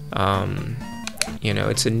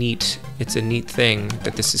 It's a neat thing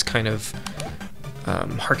that this is kind of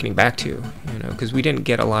harkening back to, because we didn't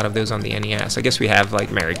get a lot of those on the NES. I guess we have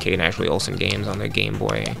like Mary Kay and Ashley Olsen games on the Game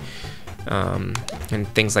Boy. And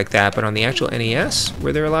things like that, but on the actual NES,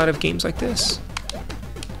 were there a lot of games like this?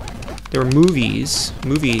 There were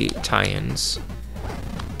movie tie-ins,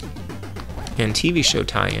 and TV show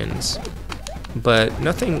tie-ins, but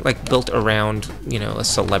nothing like built around, a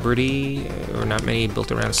celebrity, or not many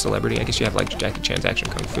built around a celebrity. I guess you have like Jackie Chan's Action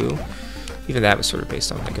Kung Fu. Even that was sort of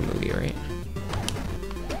based on like a movie, right?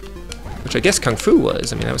 Which I guess Kung Fu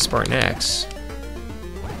was. I mean, that was Spartan X.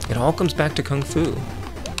 It all comes back to Kung Fu.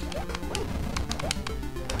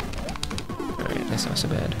 That's not so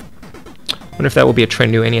bad. I wonder if that will be a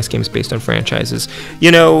trend, new NES games based on franchises.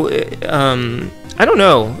 I don't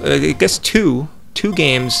know. I guess two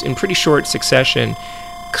games in pretty short succession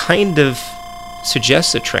kind of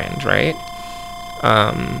suggests a trend, right?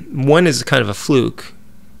 One is kind of a fluke.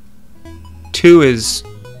 Two is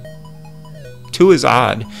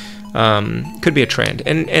odd. Could be a trend.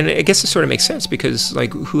 And I guess it sort of makes sense because,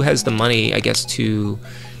 like, who has the money, I guess, to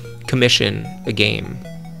commission a game?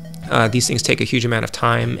 These things take a huge amount of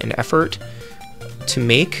time and effort to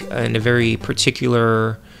make, and a very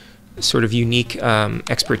particular sort of unique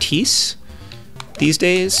expertise these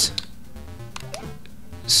days.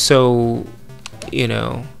 So,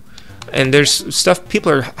 and there's stuff people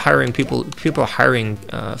are hiring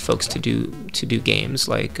folks to do games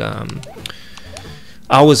like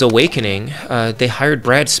Alwa's Awakening. They hired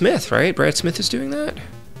Brad Smith, right? Brad Smith is doing that.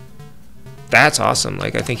 That's awesome.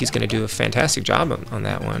 Like, I think he's going to do a fantastic job on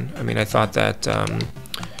that one. I mean, I thought that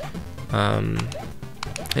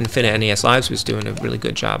Infinite NES Lives was doing a really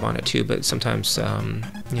good job on it too, but sometimes,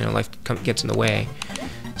 life gets in the way.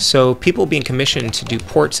 So people being commissioned to do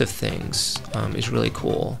ports of things is really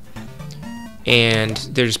cool. And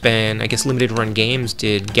there's been, I guess, Limited Run Games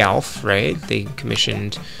did Galf, right? They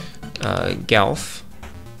commissioned Galf.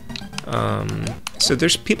 So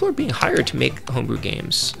there's people are being hired to make homebrew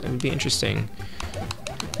games. It would be interesting.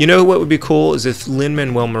 You know what would be cool is if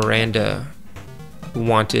Lin-Manuel Miranda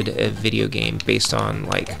wanted a video game based on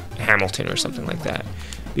like Hamilton or something like that,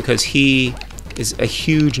 because he is a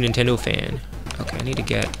huge Nintendo fan. Okay, I need to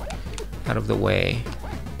get out of the way.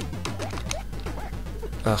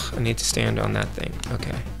 Ugh, I need to stand on that thing.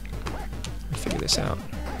 Okay, let me figure this out.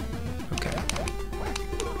 Okay.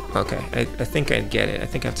 Okay, I think I get it. I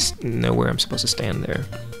think I have to know where I'm supposed to stand there.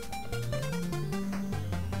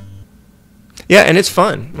 Yeah, and it's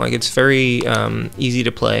fun. Like, it's very easy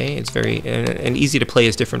to play. It's very and easy to play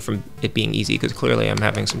is different from it being easy, because clearly I'm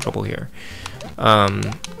having some trouble here.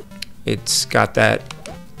 It's got that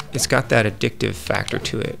addictive factor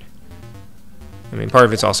to it. I mean, part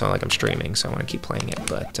of it's also like I'm streaming, so I want to keep playing it,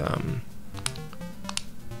 but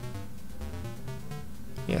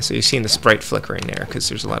yeah, so you're seeing the sprite flickering there because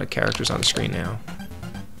there's a lot of characters on the screen now.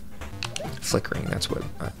 Flickering, that's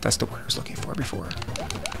the word I was looking for before.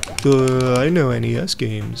 I know NES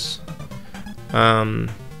games. I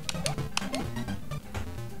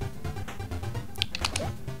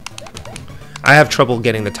have trouble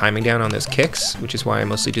getting the timing down on those kicks, which is why I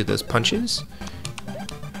mostly do those punches.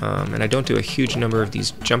 And I don't do a huge number of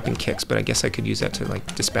these jumping kicks, but I guess I could use that to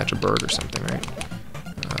like dispatch a bird or something, right?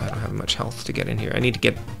 I don't have much health to get in here. I need to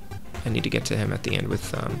get to him at the end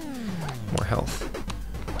with more health.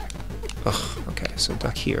 Ugh, okay, so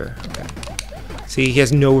duck here. Okay. See, he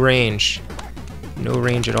has no range. No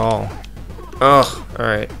range at all. Ugh,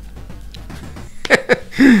 alright.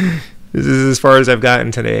 This is as far as I've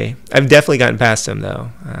gotten today. I've definitely gotten past him though.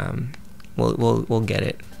 We'll get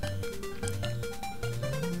it.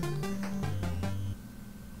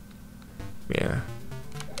 Yeah.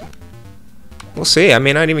 We'll see. I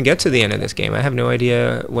may not even get to the end of this game. I have no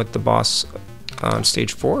idea what the boss on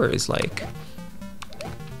stage 4 is like.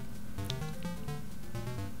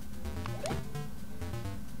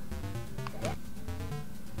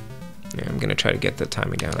 Yeah, I'm gonna try to get the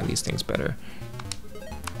timing down on these things better.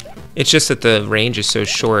 It's just that the range is so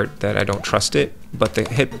short that I don't trust it, but the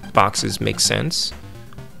hit boxes make sense.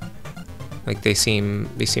 Like they seem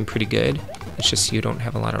pretty good. It's just you don't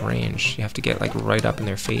have a lot of range. You have to get like right up in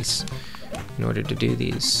their face in order to do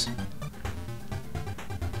these.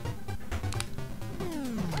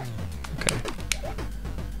 Okay.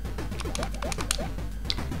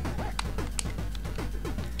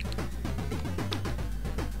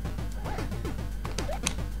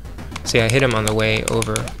 See, I hit him on the way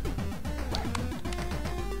over.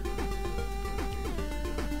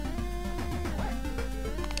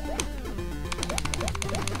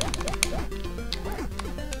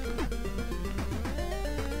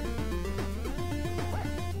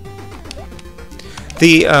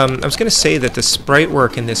 I was going to say that the sprite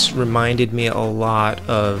work in this reminded me a lot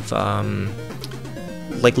of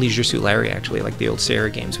like Leisure Suit Larry, actually, like the old Sierra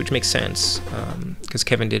games, which makes sense because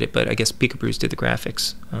Kevin did it, but I guess Peekaboo's did the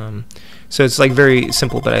graphics. So it's like very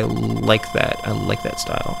simple, but I like that. I like that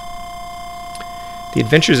style. The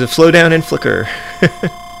Adventures of Flowdown and Flicker.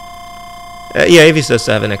 Yeah, Avius does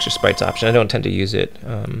have an extra sprites option. I don't tend to use it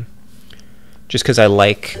just because I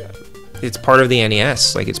like. It's part of the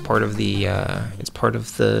NES, like it's part of the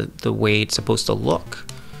way it's supposed to look.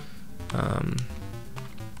 I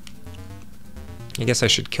guess I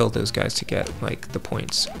should kill those guys to get like the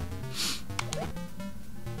points.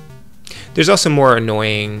 There's also more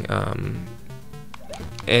annoying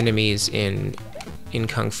enemies in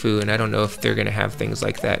Kung Fu, and I don't know if they're gonna have things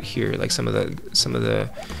like that here. Like some of the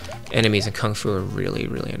enemies in Kung Fu are really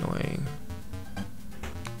annoying.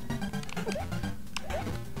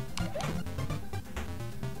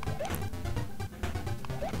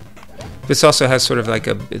 This also has sort of like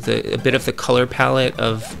a bit of the color palette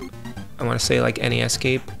of, I want to say, like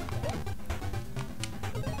NEScape.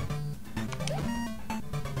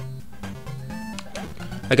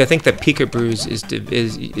 Like I think that Peekaboo's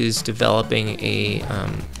is developing a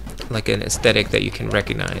like an aesthetic that you can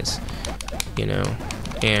recognize, you know,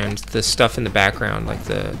 and the stuff in the background, like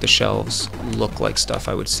the shelves, look like stuff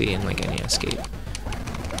I would see in like NEScape.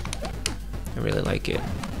 I really like it.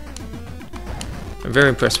 I'm very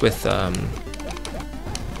impressed with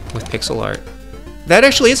pixel art. That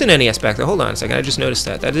actually is an NES back there. Hold on a second, I just noticed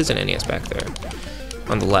that. That is an NES back there.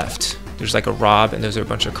 On the left. There's like a Rob, and those are a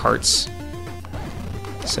bunch of carts.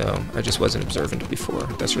 So, I just wasn't observant before.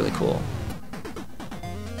 That's really cool.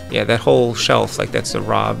 Yeah, that whole shelf, like that's a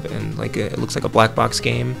Rob, and like it looks like a black box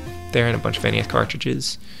game there, and a bunch of NES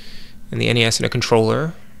cartridges. And the NES and a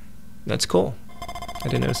controller. That's cool. I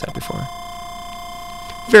didn't notice that before.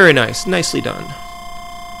 Very nice. Nicely done.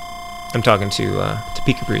 I'm talking to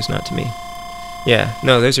Peekaboo's, not to me. Yeah,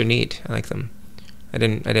 no, those are neat. I like them. I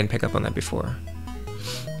didn't pick up on that before.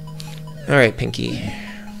 All right, Pinky,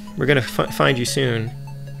 we're gonna find you soon.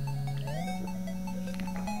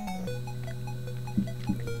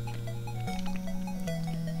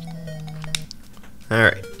 All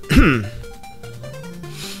right.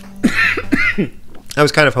 I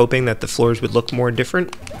was kind of hoping that the floors would look more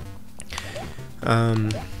different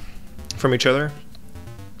from each other.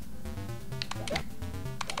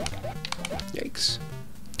 Yikes.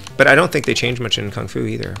 But I don't think they changed much in Kung Fu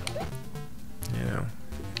either. You know,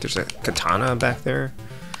 there's a katana back there.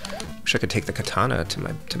 Wish I could take the katana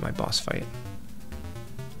to my boss fight.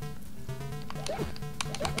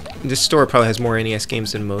 This store probably has more NES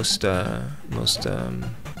games than most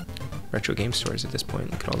retro game stores at this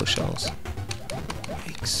point. Look at all those shells.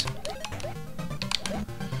 Yikes.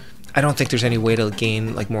 I don't think there's any way to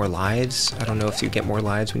gain like more lives. I don't know if you get more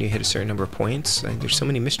lives when you hit a certain number of points. Like, there's so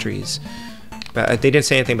many mysteries. But they didn't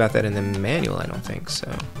say anything about that in the manual, I don't think, so...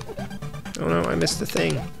 Oh no, I missed the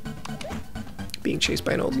thing. Being chased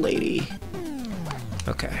by an old lady.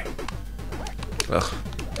 Okay. Ugh.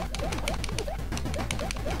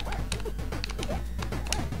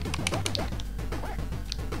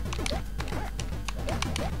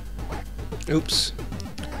 Oops.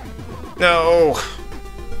 No!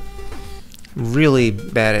 I'm really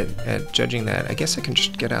bad at judging that. I guess I can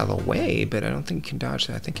just get out of the way, but I don't think you can dodge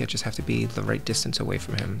that. I think you just have to be the right distance away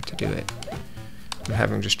from him to do it. I'm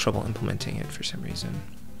having just trouble implementing it for some reason.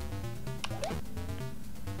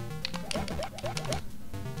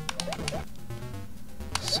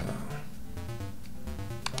 So...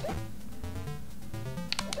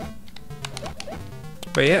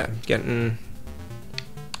 But yeah, getting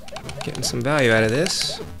some value out of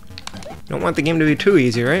this. Don't want the game to be too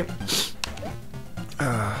easy, right?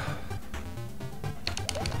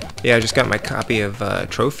 Yeah, I just got my copy of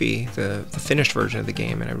Trophy, the finished version of the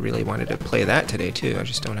game, and I really wanted to play that today too. I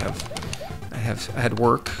just don't have. I had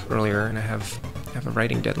work earlier, and I have a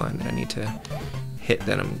writing deadline that I need to hit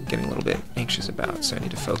that I'm getting a little bit anxious about, so I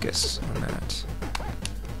need to focus on that.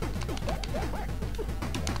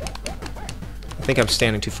 I think I'm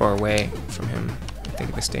standing too far away from him. I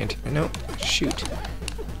think if I stand here, no, shoot.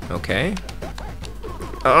 Okay.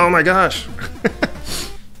 Oh my gosh.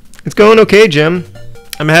 It's going okay, Jim.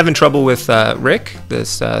 I'm having trouble with Rick,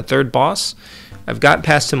 this third boss. I've got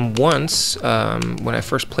past him once when I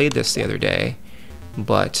first played this the other day,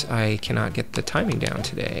 but I cannot get the timing down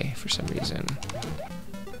today for some reason.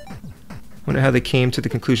 Wonder how they came to the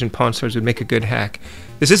conclusion Pawn Stars would make a good hack.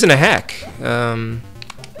 This isn't a hack.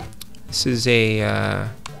 This is a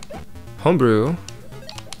homebrew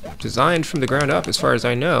designed from the ground up, as far as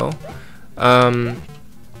I know.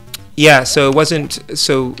 Yeah, so it wasn't.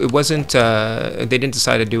 They didn't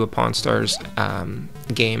decide to do a Pawn Stars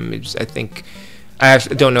game. I think I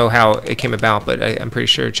don't know how it came about, but I'm pretty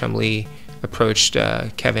sure CHUMLEE approached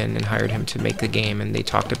Kevin and hired him to make the game, and they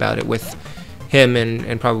talked about it with him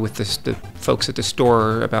and probably with the folks at the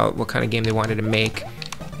store about what kind of game they wanted to make.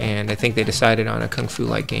 And I think they decided on a Kung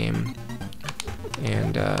Fu-like game,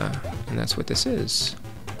 and that's what this is.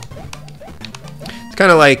 It's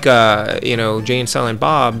kind of like, you know, Jay and Silent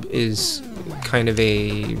Bob is kind of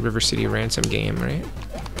a River City Ransom game, right?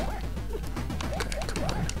 Okay, come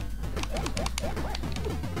on.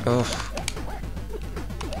 Oh.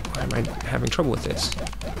 Why am I having trouble with this?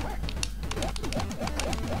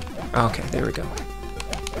 Okay, there we go.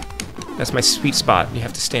 That's my sweet spot. You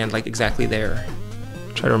have to stand, like, exactly there.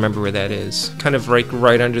 Try to remember where that is. Kind of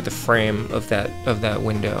right under the frame of that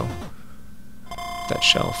window. That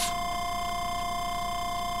shelf.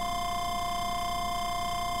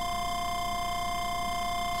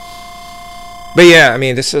 But yeah, I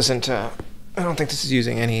mean, this isn't. I don't think this is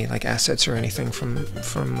using any like assets or anything from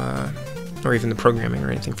or even the programming or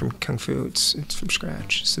anything from Kung Fu. It's from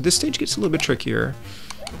scratch. So this stage gets a little bit trickier.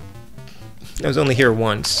 I was only here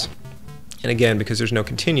once, and again because there's no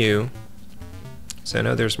continue. So I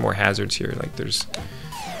know there's more hazards here. Like there's.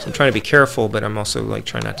 So I'm trying to be careful, but I'm also like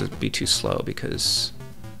trying not to be too slow because.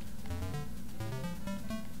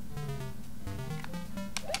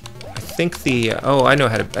 I think the I know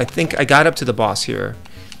how to. I think I got up to the boss here,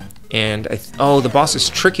 and the boss is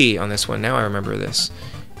tricky on this one. Now I remember this,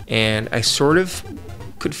 and I sort of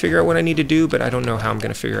could figure out what I need to do, but I don't know how I'm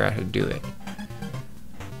going to figure out how to do it.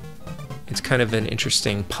 It's kind of an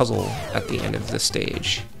interesting puzzle at the end of the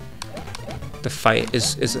stage. The fight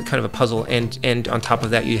is kind of a puzzle, and on top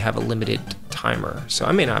of that you have a limited timer. So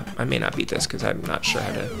I may not beat this because I'm not sure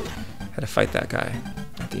how to fight that guy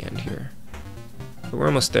at the end here. But we're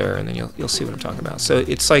almost there, and then you'll see what I'm talking about. So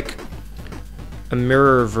it's like a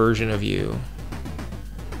mirror version of you,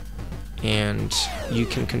 and you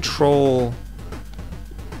can control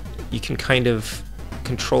you can kind of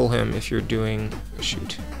control him if you're doing,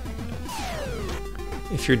 shoot.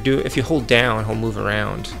 If you hold down, he'll move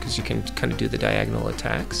around because you can kind of do the diagonal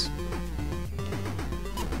attacks.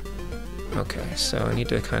 Okay, so I need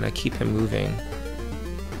to kind of keep him moving.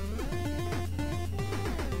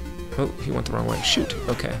 Oh, he went the wrong way. Shoot.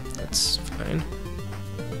 Okay, that's fine.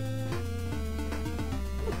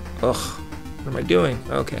 Ugh, what am I doing?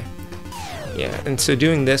 Okay. Yeah, and so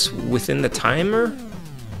doing this within the timer,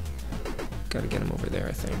 gotta get him over there,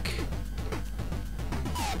 I think.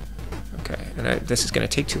 Okay, and this is gonna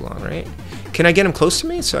take too long, right? Can I get him close to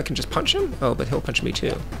me so I can just punch him? Oh, but he'll punch me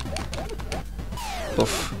too.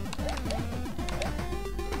 Oof.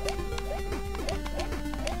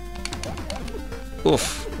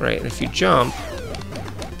 Oof, right, and if you jump...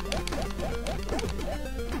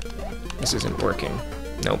 This isn't working.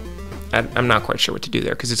 Nope. I'm not quite sure what to do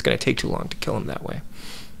there, because it's going to take too long to kill him that way.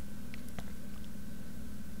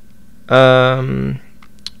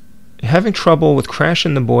 Having trouble with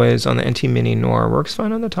crashing the boys on the NT Mini Nor. Works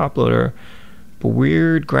fine on the top loader, but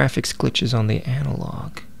weird graphics glitches on the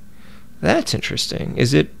analog. That's interesting.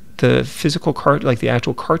 Is it the physical cart, like the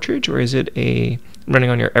actual cartridge, or is it running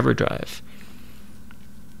on your EverDrive?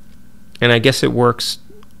 And I guess it works.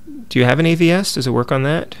 Do you have an AVS? Does it work on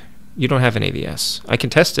that? You don't have an AVS. I can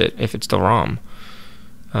test it if it's the ROM.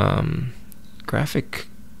 Graphic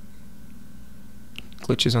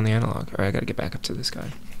glitches on the analog. Alright, I gotta get back up to this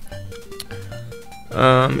guy.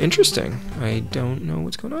 Interesting. I don't know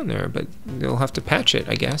what's going on there, but they'll have to patch it,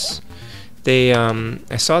 I guess. They,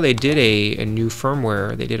 I saw they did a new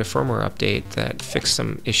firmware. They did a firmware update that fixed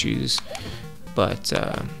some issues, but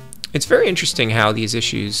it's very interesting how these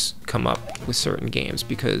issues come up with certain games,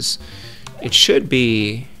 because it should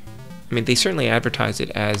be, I mean, they certainly advertise it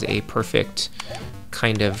as a perfect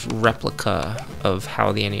kind of replica of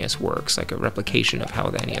how the NES works, like a replication of how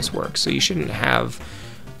the NES works. So you shouldn't have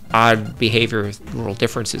odd behavioral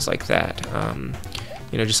differences like that.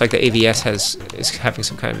 You know, just like the AVS is having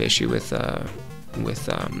some kind of issue with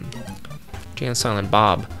Jay and Silent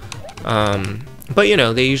Bob. But you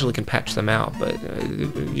know, they usually can patch them out. But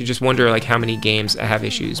you just wonder like how many games have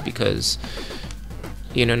issues, because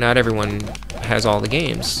you know, not everyone has all the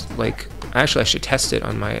games. Like, actually, I should test it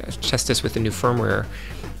on test this with the new firmware.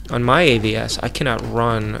 On my AVS, I cannot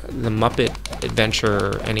run the Muppet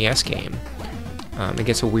Adventure NES game. It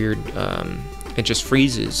gets a weird. It just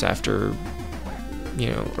freezes after, you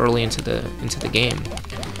know, early into the game,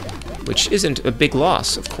 which isn't a big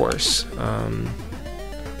loss, of course.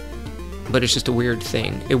 But it's just a weird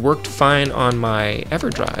thing. It worked fine on my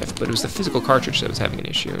EverDrive, but it was the physical cartridge that was having an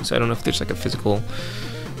issue. So I don't know if there's like a physical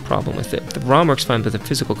problem with it. The ROM works fine, but the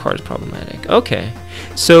physical cart is problematic. Okay,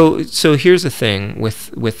 so here's the thing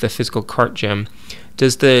with the physical cart, Jim.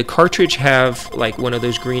 Does the cartridge have like one of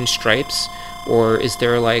those green stripes, or is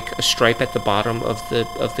there like a stripe at the bottom of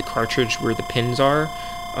the cartridge where the pins are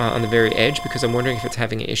on the very edge? Because I'm wondering if it's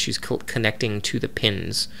having issues connecting to the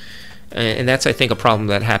pins. And that's, I think, a problem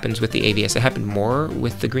that happens with the AVS. It happened more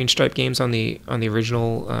with the green stripe games on the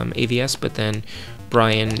original AVS, but then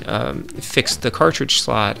Brian fixed the cartridge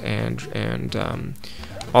slot, and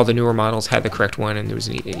all the newer models had the correct one, and there was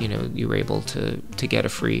you were able to get a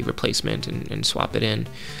free replacement and swap it in.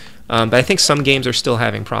 But I think some games are still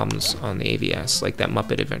having problems on the AVS, like that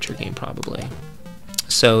Muppet Adventure game probably.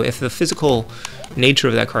 So if the physical nature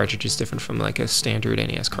of that cartridge is different from like a standard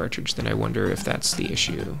NES cartridge, then I wonder if that's the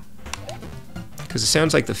issue. Because it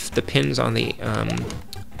sounds like the pins on the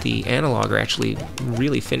analog are actually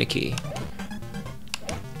really finicky.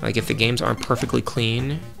 Like if the games aren't perfectly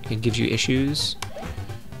clean, it gives you issues.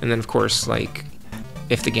 And then of course, like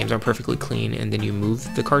if the games aren't perfectly clean and then you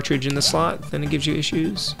move the cartridge in the slot, then it gives you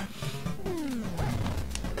issues.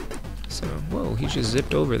 So, whoa, he just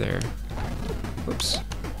zipped over there. Whoops.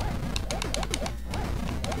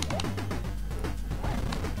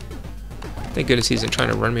 Thank goodness he isn't trying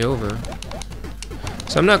to run me over.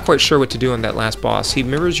 So I'm not quite sure what to do on that last boss. He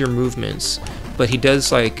mirrors your movements, but he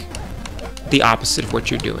does like the opposite of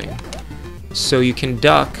what you're doing. So you can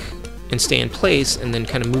duck and stay in place and then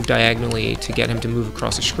kind of move diagonally to get him to move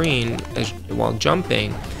across the screen while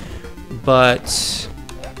jumping, but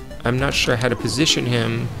I'm not sure how to position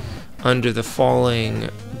him under the falling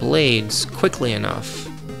blades quickly enough.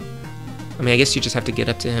 I mean, I guess you just have to get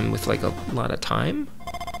up to him with like a lot of time.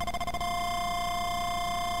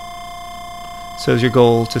 So is your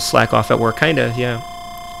goal to slack off at work? Kinda, yeah.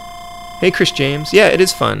 Hey, Chris James. Yeah, it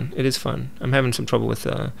is fun. It is fun. I'm having some trouble with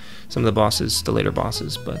some of the bosses, the later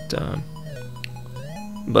bosses, but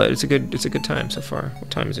it's a good time so far. What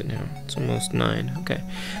time is it now? It's almost 9. Okay,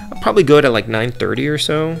 I'll probably go to like 9:30 or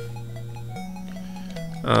so.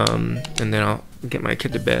 and then I'll get my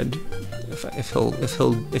kid to bed if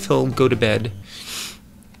he'll go to bed.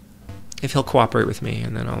 If he'll cooperate with me,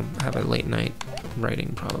 and then I'll have a late night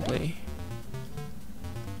writing probably.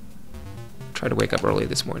 Tried to wake up early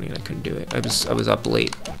this morning and I couldn't do it. I was up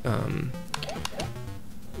late.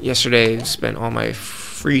 Yesterday, spent all my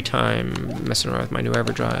free time messing around with my new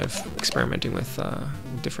EverDrive, experimenting with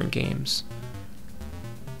different games.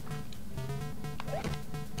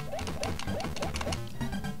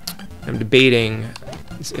 I'm debating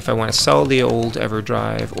if I want to sell the old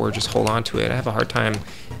EverDrive or just hold on to it. I have a hard time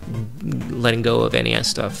letting go of NES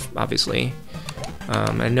stuff, obviously.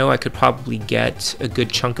 I know I could probably get a good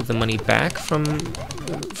chunk of the money back from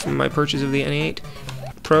my purchase of the N8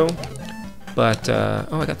 Pro, but oh,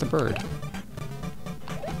 I got the bird.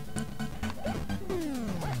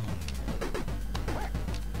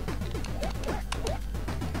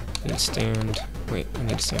 I need to stand. Wait, I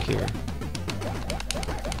need to stand here.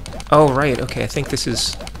 Oh right, okay. I think this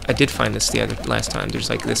is. I did find this the last time. There's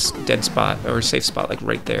like this dead spot or safe spot, like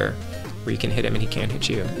right there, where you can hit him and he can't hit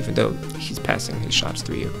you, even though he's passing his shots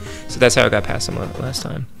through you. So that's how I got past him last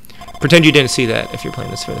time. Pretend you didn't see that if you're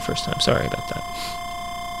playing this for the first time. Sorry about that.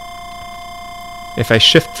 If I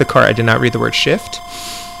shift the cart, I did not read the word shift.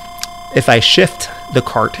 If I shift the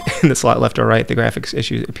cart in the slot left or right, the graphics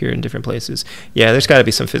issues appear in different places. Yeah, there's got to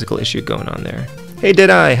be some physical issue going on there. Hey,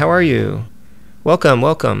 Deadeye, how are you? Welcome,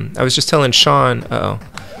 welcome. I was just telling Sean. Uh-oh.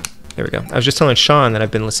 There we go. I was just telling Sean that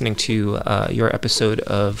I've been listening to your episode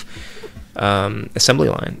of Assembly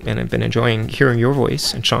Line, and I've been enjoying hearing your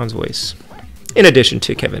voice and Sean's voice, in addition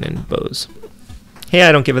to Kevin and Bo's. Hey,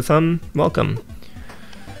 I don't give a thumb. Welcome.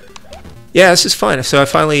 Yeah, this is fun. So I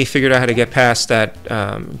finally figured out how to get past that,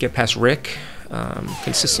 get past Rick,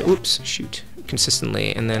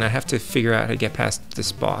 consistently, and then I have to figure out how to get past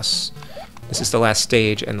this boss. This is the last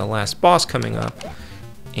stage and the last boss coming up,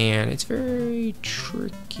 and it's very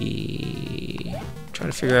tricky. I'm trying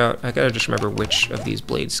to figure out. I gotta just remember which of these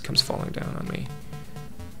blades comes falling down on me.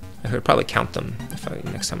 I could probably count them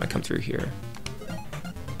next time I come through here,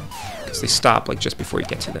 because they stop like just before you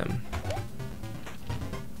get to them.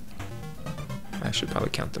 I should probably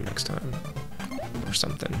count them next time, or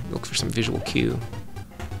something. Look for some visual cue.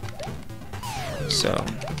 So,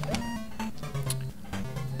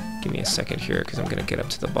 give me a second here, because I'm gonna get up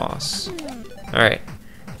to the boss. All right,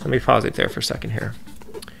 let me pause it there for a second here.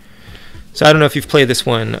 So I don't know if you've played this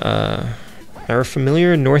one. Are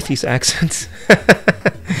familiar Northeast accents?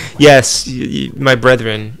 Yes, my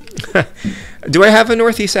brethren. Do I have a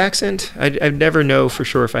Northeast accent? I never know for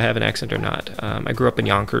sure if I have an accent or not. I grew up in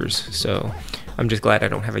Yonkers, so I'm just glad I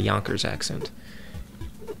don't have a Yonkers accent.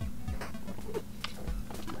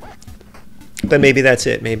 But maybe that's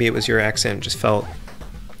it. Maybe it was your accent. Just felt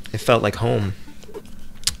like home.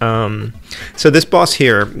 So this boss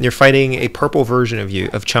here, you're fighting a purple version of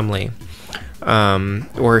Chumlee,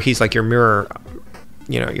 or he's like your mirror,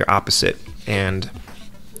 your opposite, and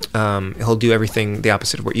he'll do everything the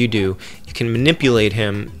opposite of what you do. You can manipulate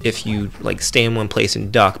him if you like stay in one place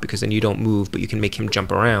and duck, because then you don't move, but you can make him jump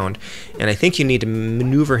around. And I think you need to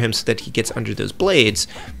maneuver him so that he gets under those blades.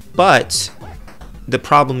 But the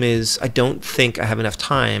problem is, I don't think I have enough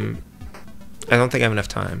time. I'm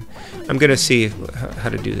gonna see how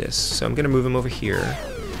to do this. So I'm gonna move him over here.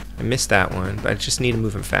 I missed that one, but I just need to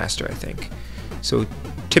move him faster, I think. So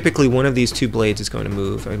typically one of these two blades is going to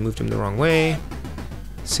move. I moved him the wrong way.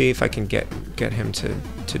 See if I can get him to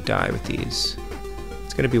die with these.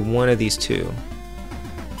 It's gonna be one of these two,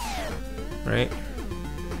 right?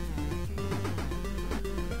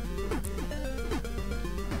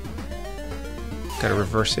 Gotta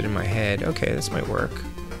reverse it in my head. Okay, this might work.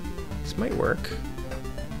 This might work.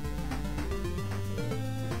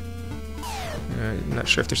 I'm not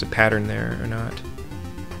sure if there's a pattern there or not.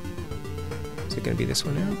 Is it gonna be this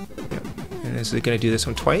one now? Yep. And is it gonna do this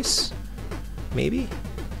one twice? Maybe?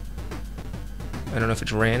 I don't know if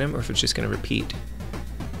it's random or if it's just gonna repeat.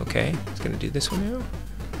 Okay, it's gonna do this one now.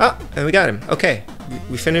 Ah, and we got him. Okay,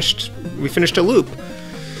 we finished a loop.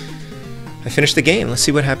 I finished the game. Let's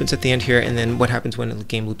see what happens at the end here, and then what happens when the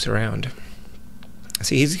game loops around.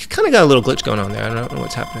 See, he's kind of got a little glitch going on there. I don't know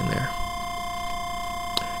what's happening there.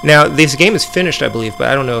 Now, this game is finished, I believe, but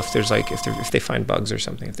I don't know if there's like if they find bugs or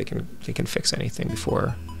something, if they can fix anything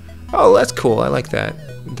before. Oh, that's cool. I like that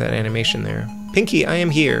animation there. Pinky, I am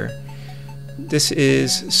here. This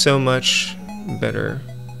is so much better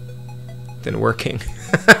than working.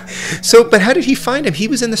 So, but how did he find him? He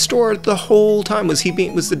was in the store the whole time. Was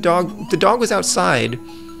the dog was outside,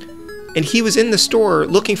 and he was in the store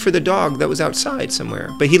looking for the dog that was outside somewhere.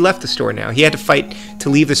 But he left the store now. He had to fight to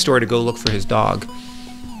leave the store to go look for his dog,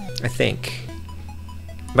 I think.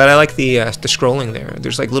 But I like the scrolling there.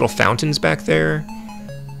 There's like little fountains back there.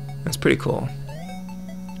 That's pretty cool.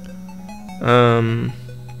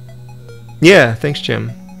 Yeah, thanks,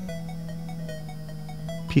 Jim.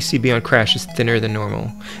 PCB on Crash is thinner than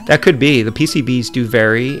normal. That could be. The PCBs do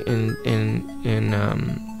vary in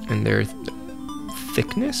their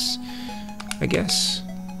thickness, I guess.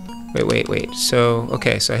 Wait. So,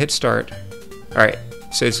 okay, so I hit start. Alright,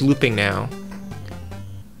 so it's looping now.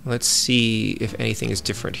 Let's see if anything is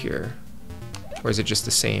different here. Or is it just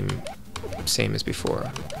the same as before?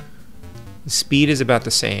 The speed is about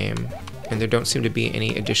the same, and there don't seem to be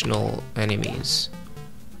any additional enemies.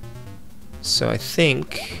 So I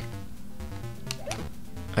think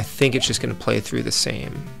it's just going to play through the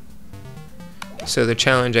same. So the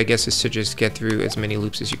challenge, I guess, is to just get through as many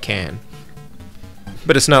loops as you can.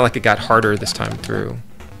 But it's not like it got harder this time through.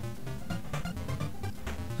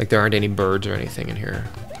 Like there aren't any birds or anything in here,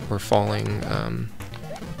 or falling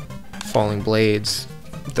blades.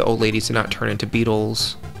 The old ladies did not turn into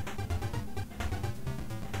beetles.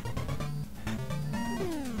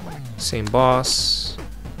 Same boss.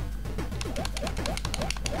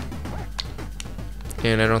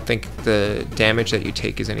 And I don't think the damage that you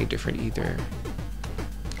take is any different either.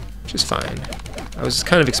 Which is fine. I was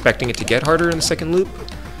kind of expecting it to get harder in the second loop,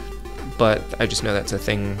 but I just know that's a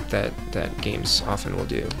thing that games often will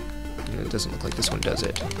do. And it doesn't look like this one does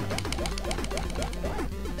it.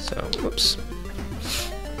 So, whoops.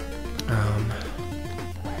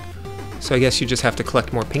 So I guess you just have to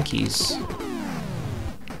collect more pinkies.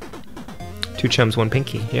 2 chums, 1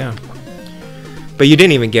 pinky, yeah. But you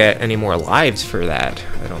didn't even get any more lives for that,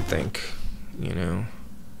 I don't think, you know.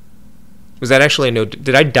 Was that actually a no...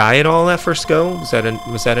 Did I die at all that first go? Was that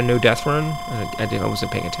a no-death run? I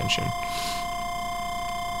wasn't paying attention.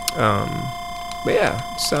 But yeah,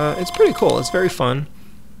 it's pretty cool. It's very fun.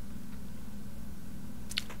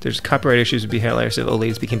 There's copyright issues would be hilarious if old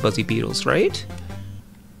ladies became Buzzy Beetles, right?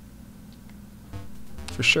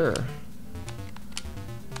 For sure.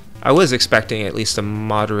 I was expecting at least a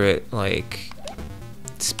moderate, like,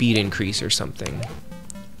 speed increase or something.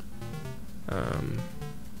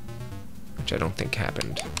 Which I don't think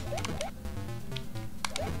happened.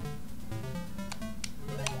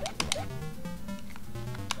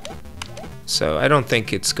 So I don't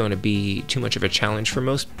think it's going to be too much of a challenge for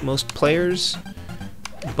most players,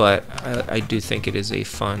 but I do think it is a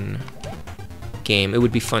fun game. It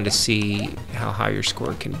would be fun to see how high your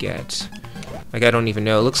score can get. Like, I don't even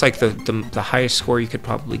know. It looks like the highest score you could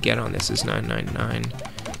probably get on this is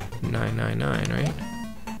 999, right?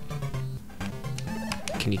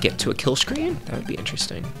 Can you get to a kill screen? That would be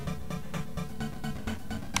interesting.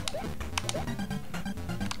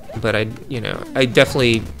 But I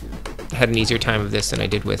definitely had an easier time of this than I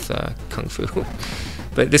did with Kung Fu.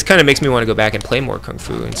 But this kind of makes me want to go back and play more Kung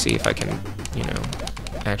Fu and see if I can, you know,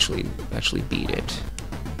 actually beat it.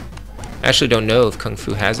 I actually don't know if Kung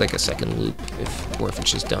Fu has like a second loop, or if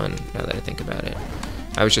it's just done, now that I think about it.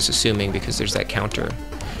 I was just assuming because there's that counter.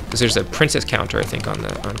 Because there's a princess counter, I think, on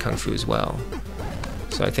Kung Fu as well.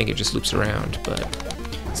 So I think it just loops around, but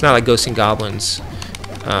it's not like Ghosts and Goblins,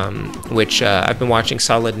 which I've been watching.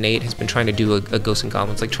 Solid Nate has been trying to do a Ghosts and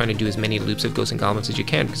Goblins, like trying to do as many loops of Ghosts and Goblins as you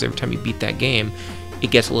can, because every time you beat that game,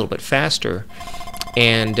 it gets a little bit faster.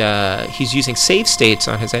 And he's using save states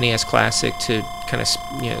on his NES Classic to kind of,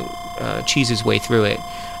 cheese his way through it.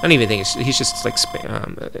 I don't even think he's just like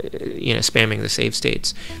spamming the save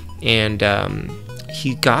states. And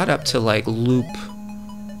he got up to like loop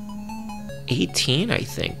 18, I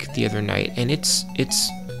think, the other night, and it's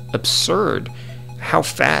absurd how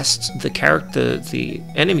fast the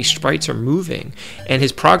enemy sprites are moving, and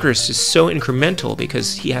his progress is so incremental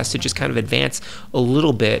because he has to just kind of advance a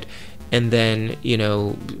little bit and then, you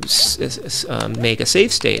know, make a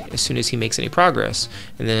save state as soon as he makes any progress,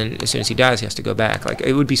 and then as soon as he dies, he has to go back. Like,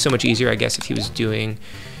 it would be so much easier, I guess, if he was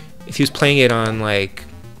playing it on, like,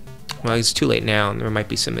 well, it's too late now, and there might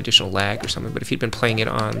be some additional lag or something, but if he'd been playing it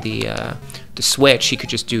on the Switch, he could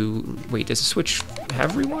just do... Wait, does the Switch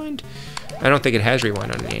have rewind? I don't think it has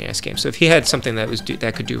rewind on an NES game. So if he had something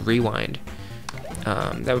that could do rewind,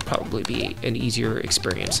 that would probably be an easier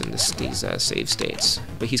experience in these save states.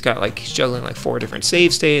 But he's juggling like 4 different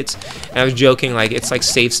save states, and I was joking, like, it's like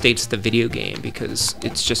save states the video game, because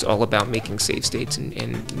it's just all about making save states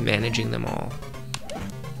and managing them all.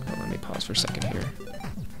 Let me pause for a second here.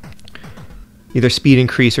 Either speed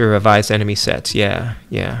increase or revised enemy sets. Yeah.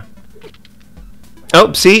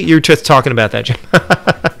 Oh, see? You're just talking about that, Jim.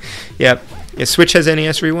 Yep. Yeah, Switch has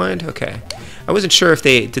NES Rewind? Okay. I wasn't sure if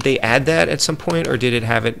did they add that at some point, or did it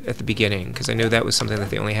have it at the beginning? Because I know that was something that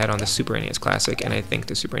they only had on the Super NES Classic, and I think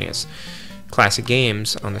the Super NES classic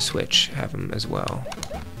games on the Switch have them as well.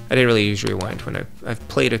 I didn't really use Rewind when I've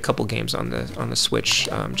played a couple games on the Switch,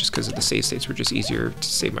 just because of the save states were just easier to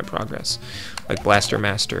save my progress, like Blaster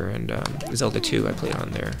Master and Zelda 2 I played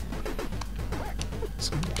on there.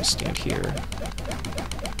 So I'm just stand here.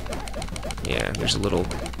 Yeah, there's a little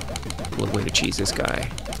way to cheese this guy.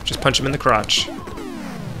 Just punch him in the crotch.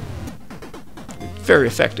 Very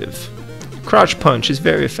effective. Crotch punch is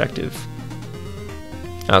very effective.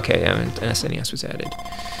 Okay, and SNES was added.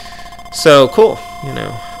 So cool, you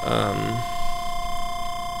know.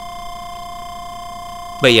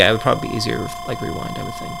 But yeah, it would probably be easier with like Rewind, I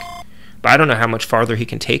would think. But I don't know how much farther he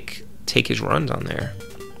can take his runs on there.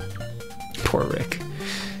 Poor Rick.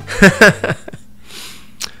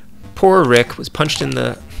 Poor Rick was punched in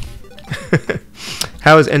the...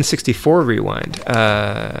 How is N64 Rewind?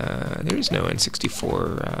 There is no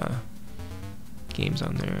N64 games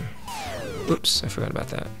on there. Oops, I forgot about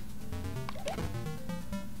that.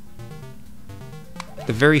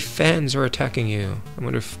 The very fans are attacking you. I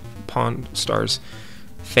wonder if Pawn Stars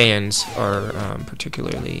fans are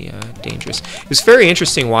particularly dangerous. It's very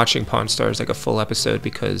interesting watching Pawn Stars, like a full episode,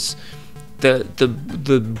 because the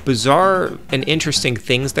bizarre and interesting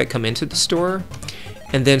things that come into the store,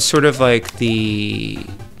 and then sort of like the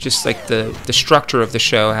structure of the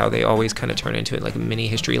show, how they always kind of turn into it like a mini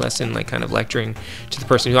history lesson, like kind of lecturing to the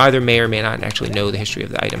person who either may or may not actually know the history of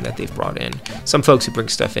the item that they've brought in. Some folks who bring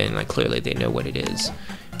stuff in, like clearly they know what it is.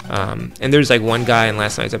 And there's like one guy in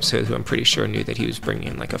last night's episode who I'm pretty sure knew that he was bringing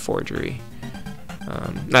in like a forgery.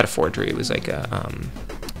 Not a forgery, it was like a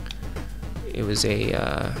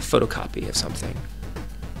photocopy of something.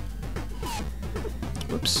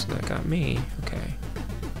 Whoops, that got me. Okay.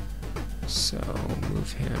 So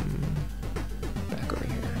move him back over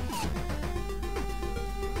here.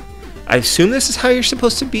 I assume this is how you're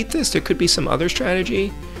supposed to beat this. There could be some other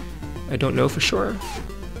strategy. I don't know for sure.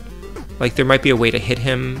 Like there might be a way to hit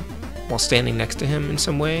him while standing next to him in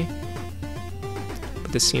some way.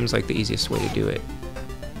 But this seems like the easiest way to do it.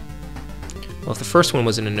 Well, if the first one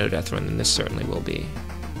wasn't a no-death run, then this certainly will be.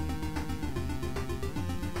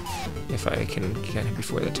 If I can get him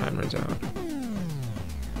before the time runs out.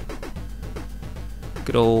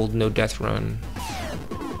 Good old no-death run.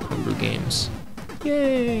 Homebrew games.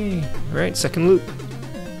 Yay! Alright, second loop.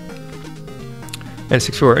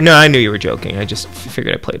 N64. No, I knew you were joking. I just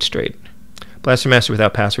figured I'd play it straight. Blaster Master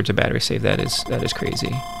without passwords or battery save. That is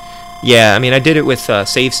crazy. Yeah, I mean, I did it with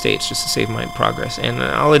save states just to save my progress. And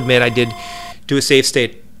I'll admit I did do a save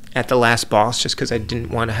state at the last boss just because I didn't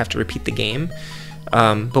want to have to repeat the game.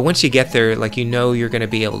 But once you get there, like, you know you're going to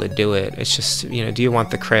be able to do it. It's just, you know, do you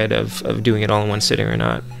want the cred of doing it all in one sitting or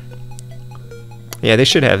not? Yeah, they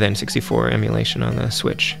should have the N64 emulation on the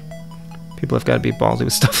Switch. People have got to be ballsy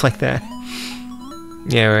with stuff like that.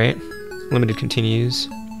 Yeah, right? Limited continues.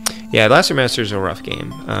 Yeah, Blaster Master is a rough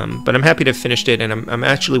game. But I'm happy to have finished it, and I'm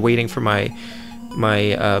actually waiting for my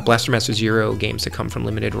Blaster Master Zero games to come from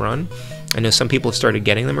Limited Run. I know some people have started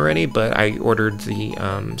getting them already, but I ordered the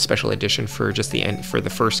special edition for just for the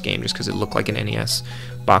first game, just because it looked like an NES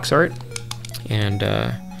box art, and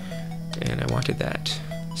I wanted that.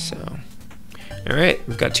 So, all right,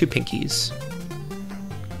 we've got 2 pinkies.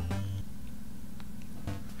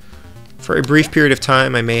 For a brief period of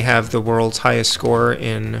time, I may have the world's highest score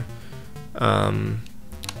in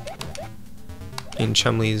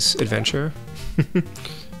CHUMLEE'S adventure.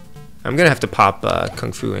 I'm gonna have to pop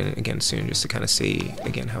Kung Fu in again soon, just to kind of see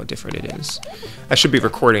again how different it is. I should be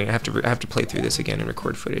recording. I have to play through this again and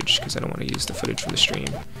record footage because I don't want to use the footage from the stream.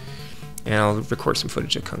 And I'll record some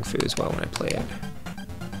footage of Kung Fu as well when I play it.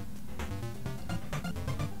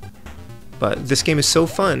 But this game is so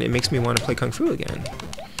fun; it makes me want to play Kung Fu again.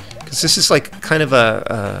 Because this is like kind of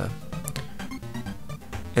an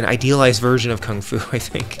idealized version of Kung Fu, I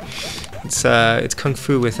think. It's Kung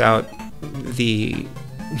Fu without the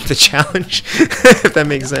challenge, if that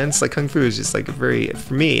makes sense. Like, Kung Fu is just like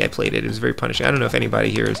for me, I played it, it was very punishing. I don't know if anybody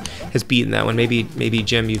here has beaten that one. Maybe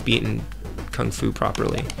Jim, you've beaten Kung Fu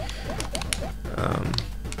properly.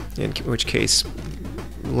 In which case,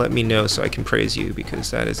 let me know so I can praise you,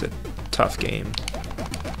 because that is a tough game.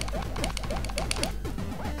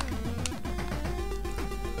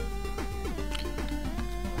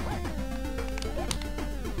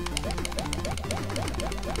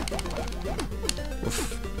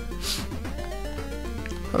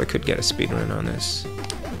 Probably could get a speedrun on this.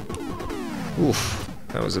 Oof,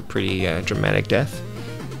 that was a pretty dramatic death.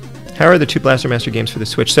 How are the 2 Blaster Master games for the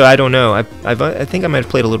Switch? So I don't know. I think I might have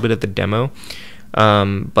played a little bit of the demo,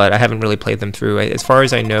 but I haven't really played them through. As far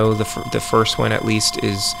as I know, the first one at least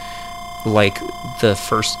is like the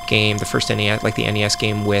first game, the first NES, like the NES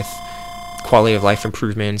game with quality of life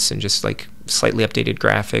improvements and just like slightly updated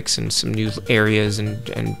graphics and some new areas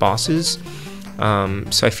and bosses.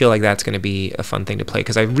 So I feel like that's going to be a fun thing to play,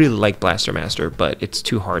 because I really like Blaster Master, but it's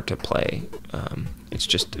too hard to play. It's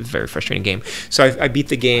just a very frustrating game. So I beat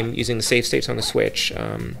the game using the save states on the Switch,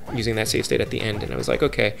 using that save state at the end, and I was like,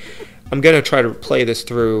 okay, I'm going to try to play this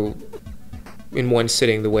through in one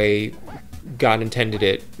sitting the way God intended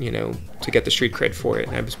it, you know, to get the street cred for it.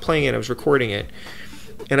 And I was playing it, I was recording it,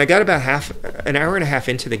 and I got about an hour and a half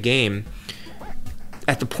into the game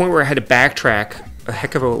at the point where I had to backtrack a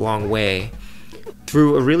heck of a long way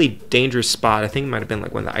through a really dangerous spot. I think it might have been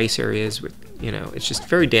like one of the ice areas with, you know, it's just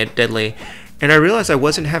very deadly. And I realized I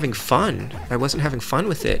wasn't having fun. I wasn't having fun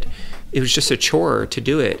with it. It was just a chore to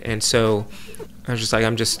do it. And so I was just like,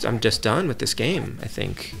 I'm just done with this game, I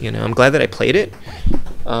think. You know, I'm glad that I played it.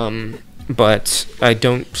 But I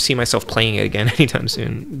don't see myself playing it again anytime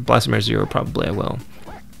soon. Blaster Master Zero, probably I will.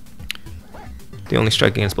 The only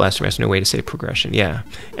strike against Blaster Master, no way to save progression. Yeah.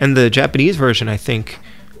 And the Japanese version, I think,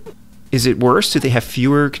 is it worse? Do they have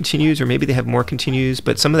fewer continues, or maybe they have more continues?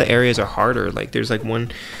 But some of the areas are harder. Like there's like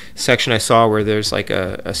one section I saw where there's like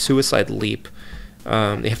a suicide leap.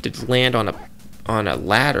 They have to land on a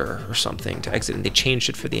ladder or something to exit, and they changed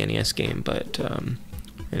it for the NES game. But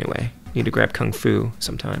anyway, need to grab Kung Fu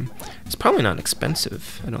sometime. It's probably not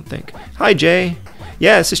expensive, I don't think. Hi Jay.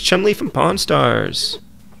 Yeah, this is Chumlee from Pawn Stars.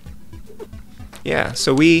 Yeah,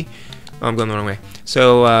 so I'm going the wrong way.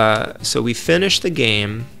 So we finished the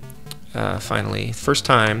game. Finally, first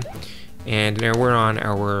time, and now we're on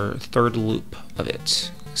our third loop of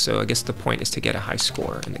it. So I guess the point is to get a high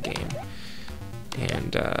score in the game,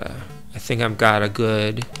 and I think I've got a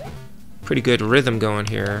pretty good rhythm going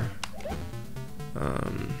here.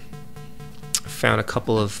 Found a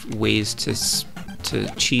couple of ways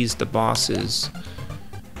to cheese the bosses,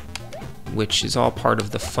 which is all part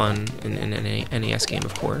of the fun in an NES game,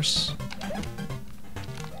 of course.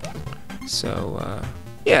 So.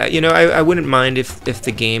 Yeah, you know, I wouldn't mind if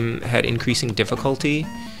the game had increasing difficulty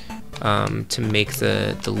to make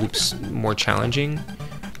the loops more challenging,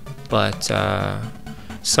 but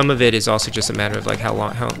some of it is also just a matter of like how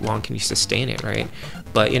long can you sustain it, right?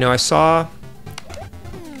 But you know, I saw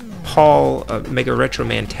Paul Mega Retro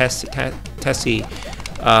Man Tessie play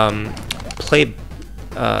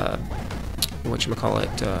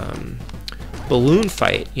whatchamacallit, Balloon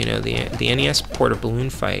Fight, you know, the NES port of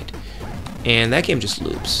Balloon Fight. And that game just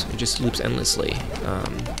loops. It just loops endlessly.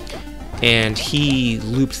 And he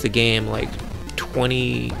looped the game like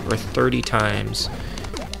 20 or 30 times.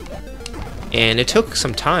 And it took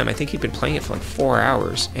some time. I think he'd been playing it for like 4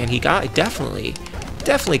 hours. And he definitely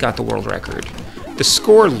got the world record. The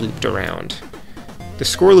score looped around.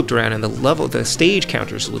 And the stage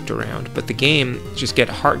counters looped around. But the game just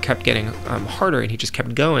kept getting harder, and he just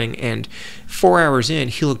kept going. And 4 hours in,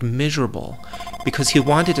 he looked miserable, because he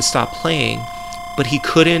wanted to stop playing, but he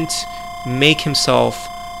couldn't make himself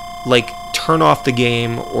like turn off the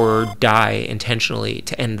game or die intentionally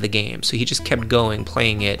to end the game. So he just kept going,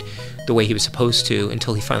 playing it the way he was supposed to,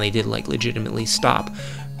 until he finally did like legitimately stop.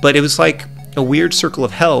 But it was like a weird circle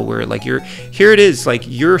of hell where like you're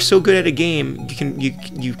so good at a game,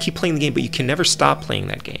 you keep playing the game, but you can never stop playing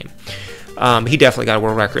that game. He definitely got a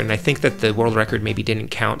world record, and I think that the world record maybe didn't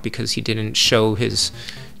count because he didn't show his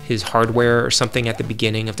hardware or something at the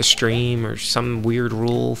beginning of the stream, or some weird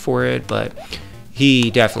rule for it. But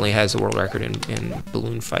he definitely has the world record in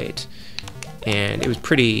Balloon Fight, and it was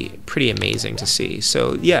pretty amazing to see.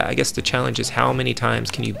 So yeah, I guess the challenge is how many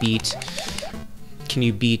times can you beat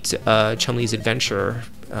Chumlee's Adventure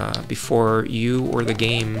before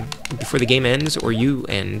the game ends, or you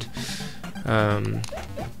end.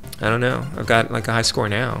 I don't know. I've got like a high score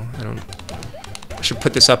now. I should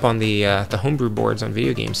put this up on the homebrew boards on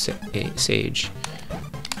Video Game Sage.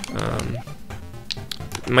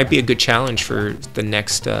 It might be a good challenge for the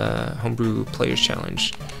next homebrew players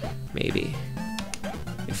challenge, maybe.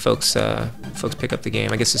 If folks pick up the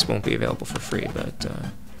game, I guess this won't be available for free, but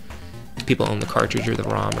if people own the cartridge or the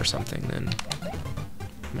ROM or something, then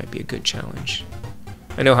it might be a good challenge.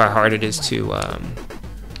 I know how hard it is to. I'm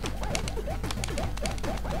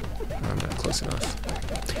not close enough.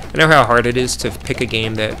 I know how hard it is to pick a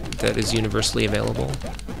game that is universally available.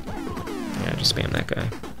 Yeah, just spam that guy.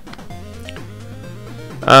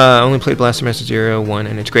 Only played Blaster Master Zero 1,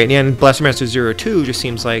 and it's great. Yeah, and Blaster Master Zero 2 just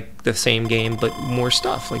seems like the same game, but more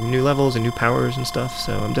stuff, like new levels and new powers and stuff,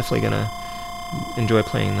 so I'm definitely gonna enjoy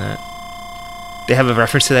playing that. They have a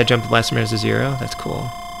reference to that jump to Blaster Master Zero? That's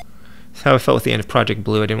cool. That's how I felt with the end of Project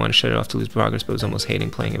Blue. I didn't want to shut it off to lose progress, but was almost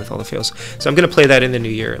hating playing it with all the fails. So I'm going to play that in the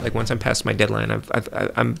new year. Like once I'm past my deadline,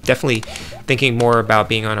 I'm definitely thinking more about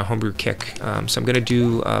being on a homebrew kick. So I'm going to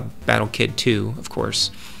do Battle Kid 2, of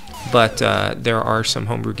course. But there are some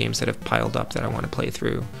homebrew games that have piled up that I want to play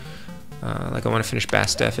through. Like I want to finish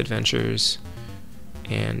Bastef Adventures,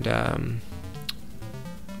 and I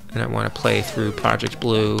want to play through Project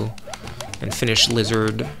Blue and finish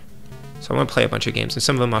Lizard. So I want to play a bunch of games, and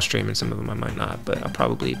some of them I'll stream and some of them I might not, but I'll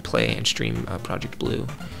probably play and stream Project Blue.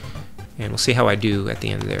 And we'll see how I do at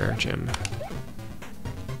the end there, Jim.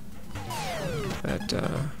 But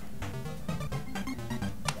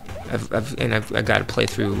I've got to play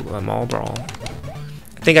through Mall Brawl.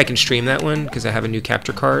 I think I can stream that one because I have a new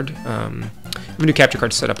capture card. I have a new capture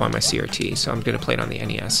card set up on my CRT, so I'm going to play it on the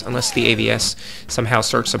NES. Unless the AVS somehow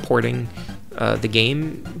starts supporting the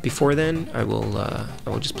game before then, I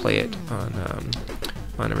will just play it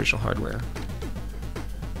on original hardware.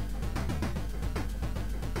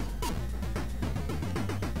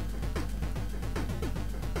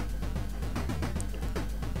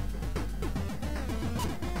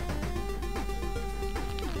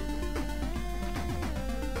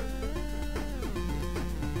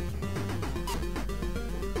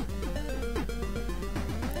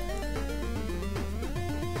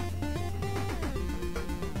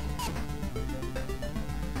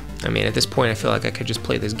 I mean, at this point, I feel like I could just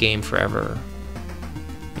play this game forever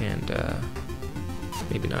and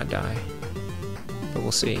maybe not die, but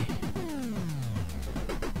we'll see.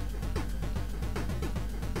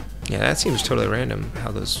 Yeah, that seems totally random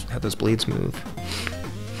how those bleeds move.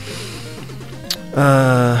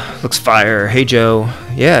 Looks fire. Hey Joe,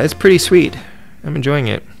 yeah, it's pretty sweet. I'm enjoying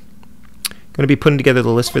it. Going to be putting together the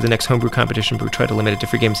list for the next homebrew competition, but we try to limit it to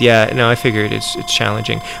free games. Yeah, no, I figured it's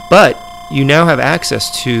challenging, but you now have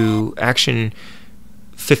access to Action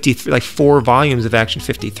 53, like 4 volumes of Action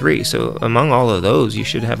 53. So among all of those, you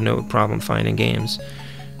should have no problem finding games.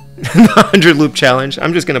 The 100 loop challenge.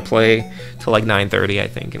 I'm just gonna play till like 9:30, I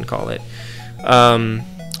think, and call it. And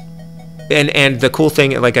the cool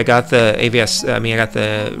thing, like I got the AVS. I mean, I got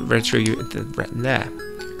the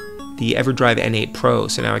the EverDrive N8 Pro,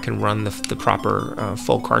 so now I can run the proper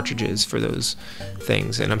full cartridges for those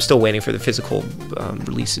things, and I'm still waiting for the physical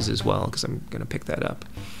releases as well because I'm gonna pick that up.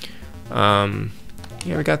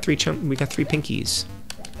 Yeah, we got three pinkies.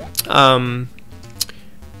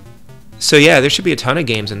 So yeah, there should be a ton of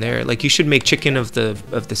games in there. Like you should make Chicken of the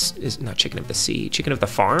Sea, Chicken of the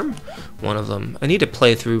Farm, one of them. I need to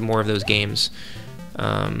play through more of those games.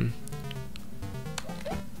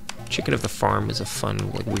 Chicken of the Farm is a fun,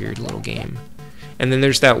 like, weird little game. And then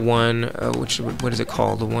there's that one, what is it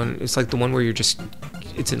called? The one, it's like the one where you're just,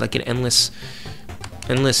 it's like an endless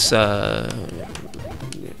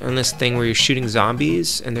thing where you're shooting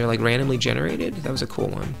zombies and they're like randomly generated. That was a cool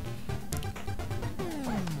one.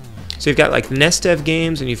 So you've got like NES Dev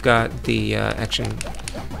games and you've got the Action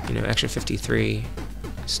 53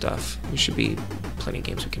 stuff. There should be plenty of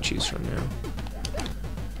games we can choose from now.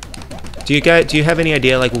 Do you have any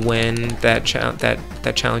idea like when that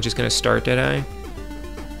challenge is going to start, Deadeye?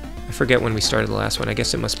 I forget when we started the last one. I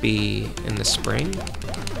guess it must be in the spring.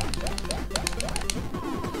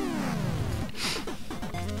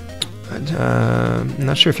 I'm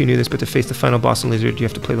not sure if you knew this, but to face the final boss and Lizard, you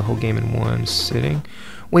have to play the whole game in one sitting.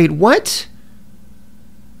 Wait, what?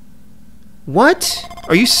 What?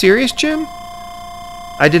 Are you serious, Jim?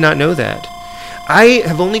 I did not know that. I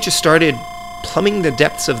have only just started plumbing the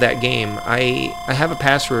depths of that game. I have a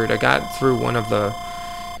password. I got through one of the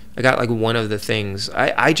things.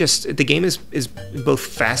 The game is both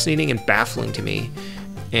fascinating and baffling to me,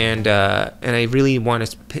 and I really want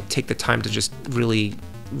to take the time to just really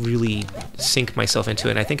sink myself into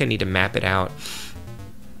it. And I think I need to map it out.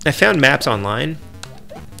 I found maps online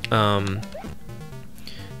that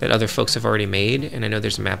other folks have already made, and I know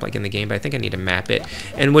there's a map like in the game, but I think I need to map it.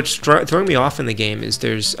 And what's throwing me off in the game is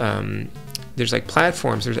there's like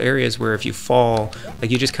platforms, there's areas where if you fall,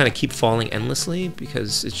 like you just kind of keep falling endlessly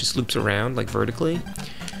because it just loops around like vertically.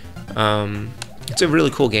 It's a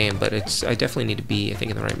really cool game, but I definitely need to be, I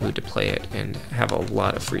think, in the right mood to play it and have a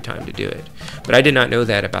lot of free time to do it. But I did not know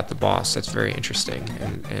that about the boss. That's very interesting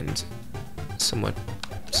and somewhat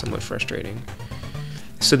frustrating.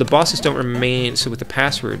 So the bosses don't remain, so with the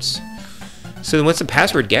passwords, so then what's the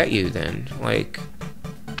password get you then? Like,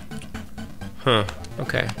 huh,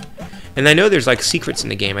 okay. And I know there's like secrets in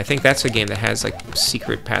the game. I think that's a game that has like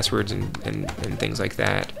secret passwords and things like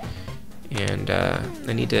that. And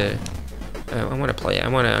I need to, I want to play it. I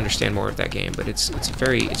want to understand more of that game, but it's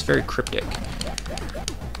very cryptic.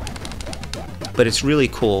 But it's really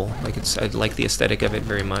cool. Like I like the aesthetic of it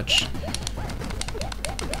very much.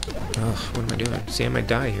 Ugh, what am I doing? See, I might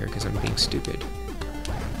die here because I'm being stupid.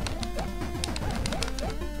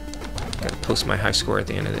 Gotta post my high score at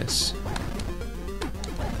the end of this.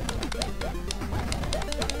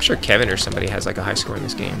 I'm sure Kevin or somebody has like a high score in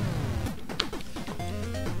this game.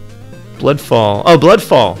 Bloodfall. Oh,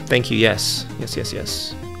 Bloodfall! Thank you, yes. Yes, yes,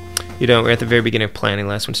 yes. You know, we're at the very beginning of planning.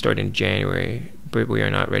 Last one started in January, but we are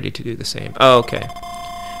not ready to do the same. Oh, okay.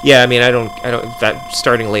 Yeah, I mean, I don't, that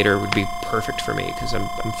starting later would be perfect for me, because I'm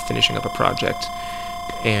finishing up a project,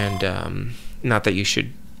 and, not that you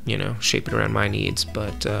should, you know, shape it around my needs,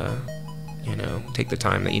 but, you know, take the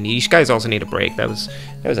time that you need. You guys also need a break. That was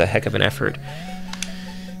a heck of an effort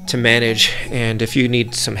to manage, and if you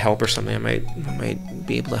need some help or something, I might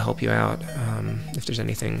be able to help you out, if there's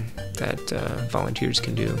anything that volunteers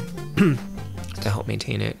can do to help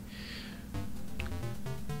maintain it.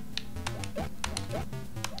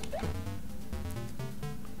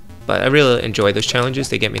 But I really enjoy those challenges.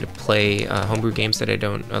 They get me to play homebrew games that I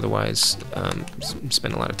don't otherwise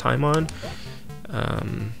spend a lot of time on.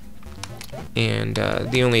 And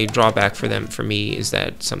the only drawback for me is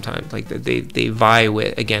that sometimes like they vie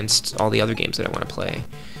against all the other games that I want to play,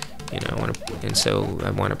 you know. And so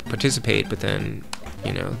I want to participate, but then,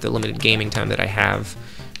 you know, the limited gaming time that I have,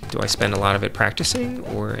 do I spend a lot of it practicing,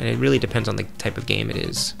 and it really depends on the type of game it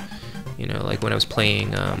is, you know. Like when I was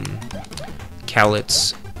playing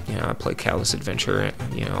Cowlitz, you know, I played Cowlitz Adventure,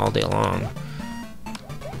 you know, all day long.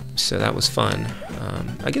 So that was fun.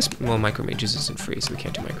 I guess, well, Micromages isn't free, so we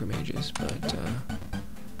can't do Micromages, but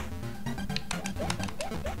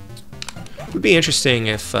it would be interesting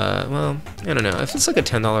if, well, I don't know, if it's like a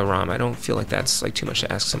 $10 ROM, I don't feel like that's like too much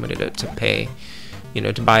to ask somebody to pay, you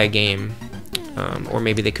know, to buy a game, or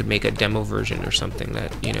maybe they could make a demo version or something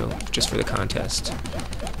that, you know, just for the contest.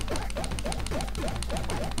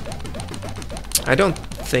 I don't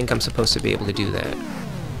think I'm supposed to be able to do that.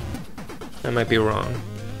 I might be wrong.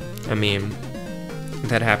 I mean,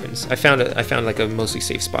 that happens. I found like a mostly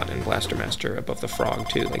safe spot in Blaster Master above the frog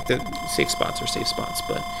too. Like the safe spots are safe spots,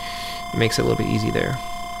 but it makes it a little bit easy there.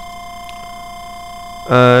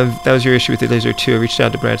 That was your issue with the laser too. I reached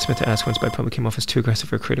out to Brad Smith to ask once, but I probably came off as too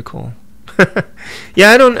aggressive or critical.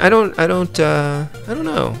 Yeah, I don't know. I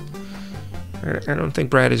don't think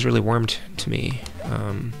Brad is really warmed to me.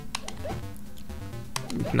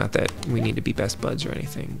 Not that we need to be best buds or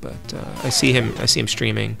anything, but I see him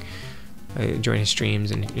streaming. I join his streams,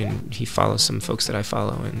 and he follows some folks that I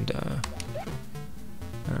follow, and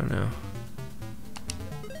I don't know.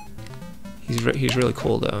 He's really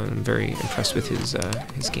cool though, and I'm very impressed with his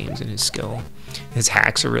games and his skill. His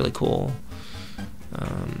hacks are really cool.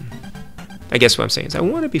 I guess what I'm saying is I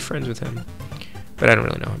want to be friends with him, but I don't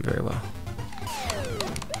really know him very well.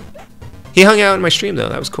 He hung out in my stream though.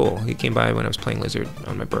 That was cool. He came by when I was playing Lizard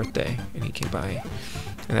on my birthday, and he came by,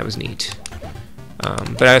 and that was neat.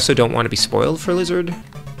 But I also don't want to be spoiled for Lizard,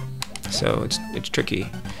 so it's tricky.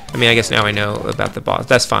 I mean, I guess now I know about the boss.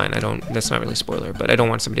 That's fine. That's not really a spoiler, but I don't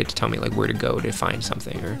want somebody to tell me like where to go to find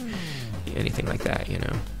something or anything like that, you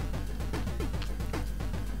know.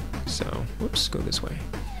 So, whoops, go this way.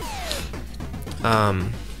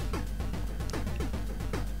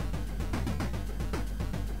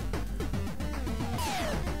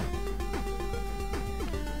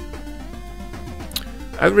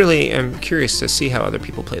 I really am curious to see how other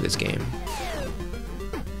people play this game.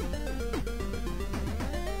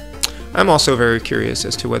 I'm also very curious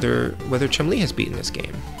as to whether CHUMLEE has beaten this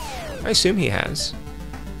game. I assume he has.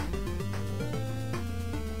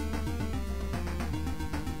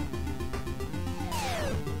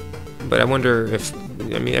 But I wonder if,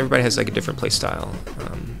 I mean, everybody has like a different play style.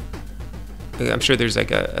 I'm sure there's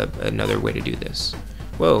like another way to do this.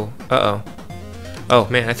 Whoa, uh-oh. Oh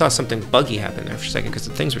man, I thought something buggy happened there for a second because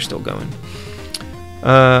the things were still going.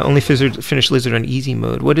 Only finished Lizard on easy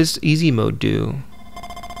mode. What does easy mode do?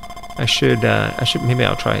 I should maybe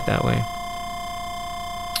I'll try it that way.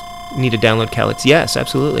 Need to download Cowlitz. Yes,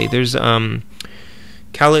 absolutely. There's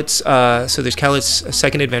Cowlitz, so there's Cowlitz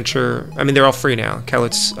Second Adventure. I mean, they're all free now.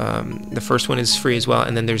 Cowlitz, the first one is free as well,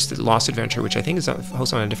 and then there's the Lost Adventure, which I think is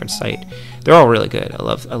hosted on a different site. They're all really good. I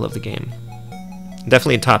love the game.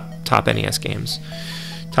 Definitely top NES games.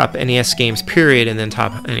 Top NES games, period, and then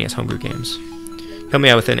top NES homebrew games. Help me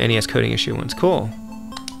out with an NES coding issue once. Cool.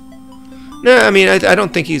 No, I mean, I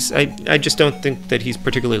don't think he's... I just don't think that he's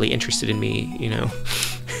particularly interested in me, you know.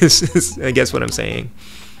 I guess what I'm saying.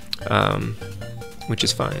 Which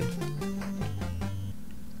is fine.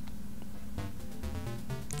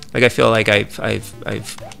 Like, I feel like I've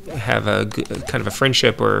have a kind of a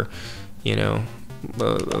friendship or, you know,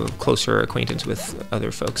 a closer acquaintance with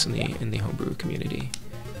other folks in the homebrew community.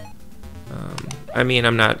 I mean,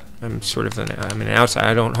 I'm not I'm sort of I'm an outsider.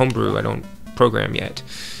 I don't homebrew. I don't program yet.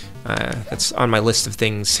 That's on my list of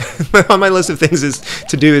things. On my list of things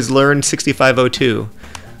is learn 6502.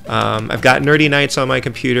 I've got Nerdy Nights on my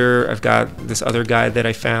computer. I've got this other guide that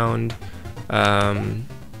I found.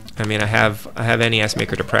 I mean, I have NES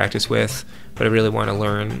Maker to practice with, but I really want to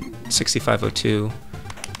learn 6502.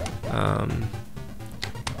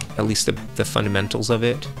 At least the fundamentals of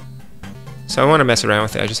it. So I want to mess around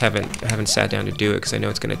with it. I just haven't sat down to do it because I know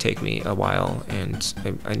it's going to take me a while, and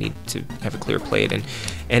I need to have a clear plate.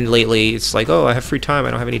 And lately it's like, oh, I have free time.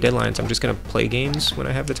 I don't have any deadlines. I'm just going to play games when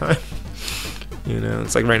I have the time. You know,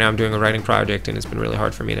 it's like right now I'm doing a writing project, and it's been really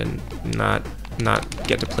hard for me to not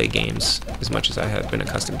get to play games as much as I have been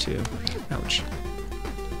accustomed to. Ouch.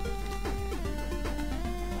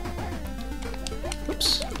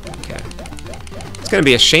 Oops. Okay. It's going to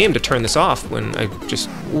be a shame to turn this off when I just,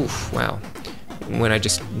 oof, wow. When I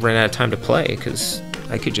just ran out of time to play, because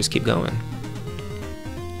I could just keep going.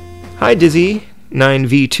 Hi, Dizzy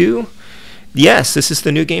 9v2. Yes, this is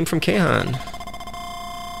the new game from Kahan.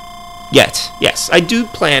 Yes, I do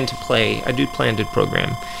plan to play. I do plan to program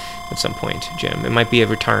at some point, Jim. It might be a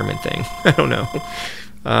retirement thing. I don't know.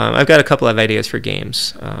 I've got a couple of ideas for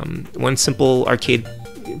games. One simple arcade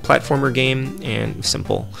platformer game, and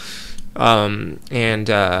simple. And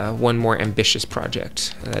one more ambitious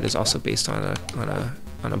project that is also based on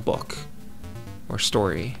a book or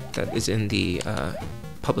story that is in the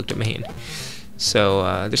public domain.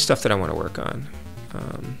 So there's stuff that I want to work on.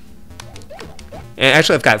 And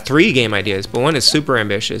actually, I've got 3 game ideas, but one is super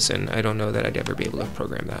ambitious, and I don't know that I'd ever be able to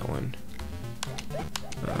program that one.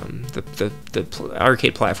 The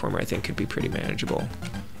arcade platformer, I think, could be pretty manageable,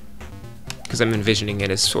 because I'm envisioning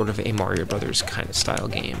it as sort of a Mario Brothers kind of style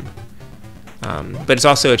game. But it's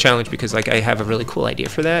also a challenge because, like, I have a really cool idea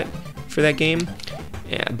for that game,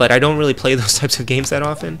 but I don't really play those types of games that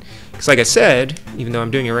often. Because, like I said, even though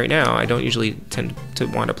I'm doing it right now, I don't usually tend to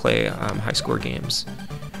want to play high score games.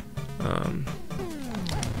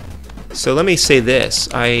 So let me say this: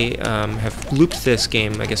 I have looped this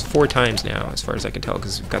game, I guess, 4 times now, as far as I can tell,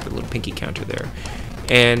 because we've got the little pinky counter there,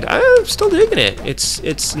 and I'm still digging it.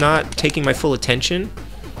 It's not taking my full attention,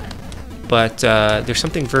 but there's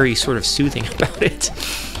something very sort of soothing about it.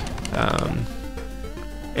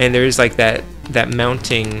 And there's like that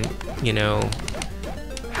mounting, you know,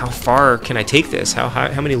 how far can I take this?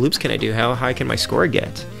 How many loops can I do? How high can my score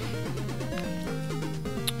get?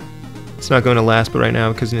 It's not going to last, but right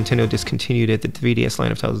now, because Nintendo discontinued it, the 3DS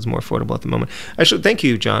line of titles is more affordable at the moment. Thank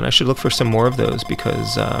you, John. I should look for some more of those,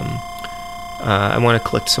 because I want to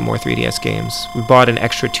collect some more 3DS games. We bought an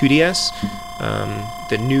extra 2DS,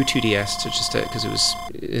 the new 2DS, because it was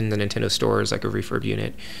in the Nintendo store as like a refurb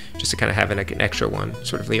unit, just to kind of have an extra one,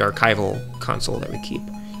 sort of the archival console that we keep.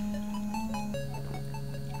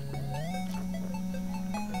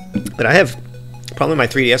 But I have... Probably my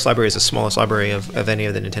 3DS library is the smallest library of any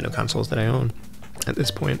of the Nintendo consoles that I own at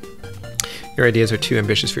this point. Your ideas are too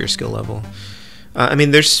ambitious for your skill level. I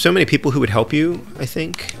mean, there's so many people who would help you, I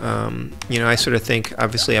think. You know, I sort of think,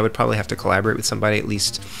 obviously, I would probably have to collaborate with somebody, at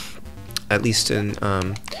least in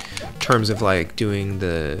terms of, like, doing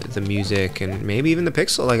the music and maybe even the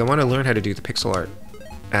pixel. Like, I want to learn how to do the pixel art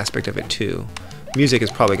aspect of it, too. Music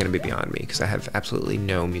is probably going to be beyond me, because I have absolutely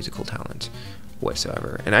no musical talent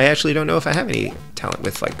whatsoever, and I actually don't know if I have any talent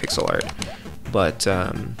with like pixel art, but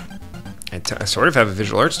I sort of have a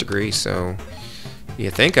visual arts degree, so you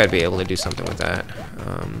think I'd be able to do something with that.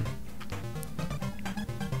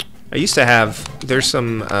 I used to have, there's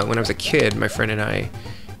some, when I was a kid, my friend and I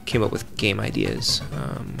came up with game ideas,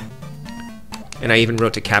 and I even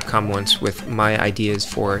wrote to Capcom once with my ideas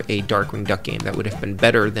for a Darkwing Duck game that would have been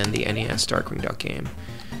better than the NES Darkwing Duck game.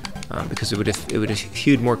 Because it would have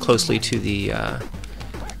hewed more closely to the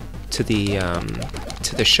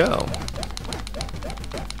show.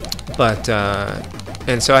 But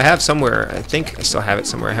and so I have somewhere, I think I still have it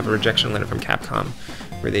somewhere. I have a rejection letter from Capcom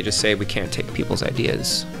where they just say we can't take people's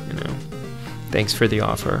ideas. You know, thanks for the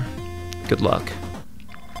offer. Good luck.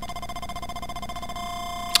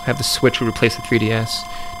 I have the Switch would replace the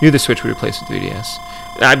 3DS. Knew the Switch would replace the 3DS.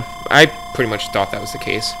 I pretty much thought that was the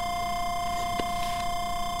case.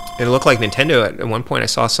 It looked like Nintendo, at one point I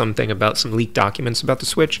saw something about some leaked documents about the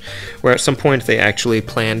Switch, where at some point they actually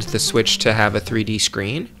planned the Switch to have a 3D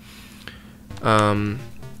screen.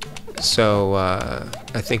 So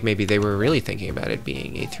I think maybe they were really thinking about it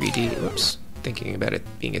being a 3D, thinking about it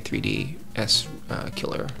being a 3DS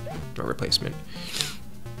killer or replacement.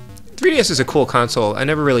 3DS is a cool console. I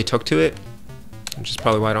never really took to it, which is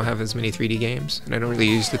probably why I don't have as many 3D games, and I don't really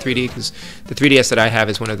use the 3D because the 3DS that I have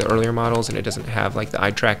is one of the earlier models, and it doesn't have like the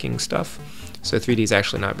eye tracking stuff. so 3D is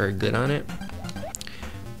actually not very good on it.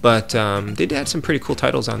 But they did have some pretty cool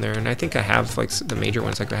titles on there, and I think I have like the major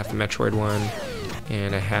ones. Like I have the Metroid one,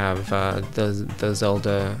 and I have the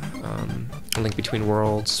Zelda A Link Between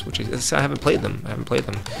Worlds, which is, I haven't played them.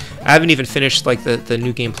 I haven't even finished like the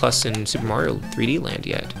New Game Plus in Super Mario 3D Land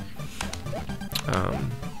yet.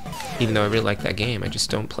 Even though I really like that game, I just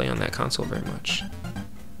don't play on that console very much.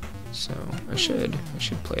 So I should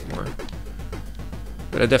play it more.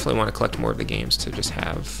 But I definitely want to collect more of the games to just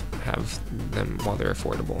have them while they're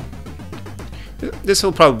affordable. This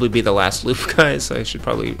will probably be the last loop, guys. So I should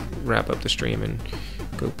probably wrap up the stream and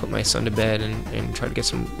go put my son to bed and try to get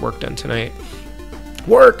some work done tonight.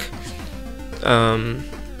 Work!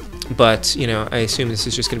 But, you know, I assume this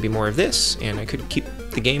is just going to be more of this, and I could keep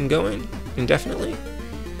the game going indefinitely.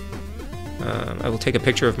 I will take a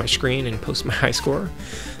picture of my screen and post my high score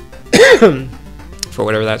for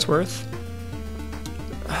whatever that's worth.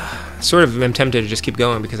 Sort of am tempted to just keep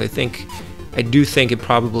going because I do think it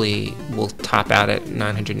probably will top out at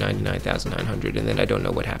 999,900, and then I don't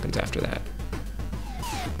know what happens after that.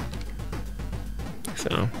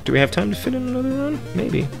 So, do we have time to fit in another run?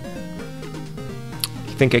 Maybe. I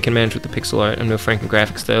think I can manage with the pixel art. I'm no Franken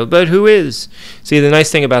graphics though, but who is? See, the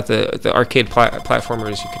nice thing about the arcade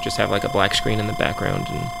platformer is you could just have like a black screen in the background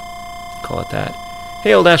and call it that.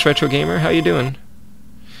 Hey, old ass retro gamer, how you doing?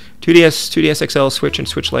 2DS XL, Switch, and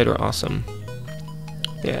Switch Lite are awesome.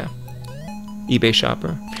 Yeah. eBay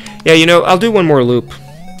shopper. Yeah, you know, I'll do one more loop.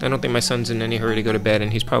 I don't think my son's in any hurry to go to bed,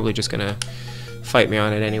 and he's probably just gonna fight me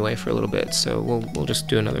on it anyway for a little bit. So we'll just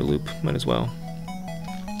do another loop. Might as well.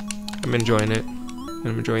 I'm enjoying it.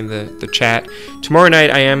 I'm enjoying the chat. Tomorrow night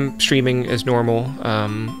I am streaming as normal.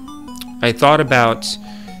 I thought about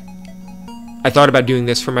doing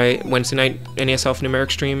this for my Wednesday night NES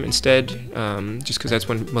alphanumeric stream instead, just because that's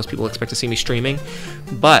when most people expect to see me streaming.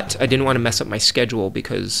 But I didn't want to mess up my schedule,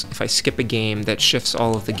 because if I skip a game, that shifts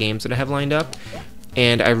all of the games that I have lined up.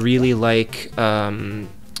 And I really like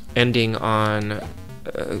ending on...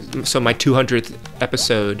 so my 200th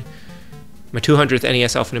episode, my 200th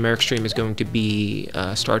NES alphanumeric stream is going to be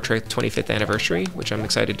Star Trek 25th Anniversary, which I'm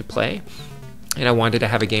excited to play. And I wanted to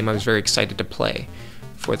have a game I was very excited to play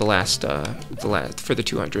for the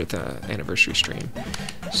 200th anniversary stream.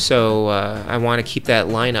 So I want to keep that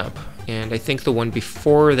lineup, and I think the one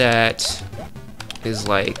before that is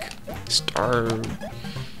like Star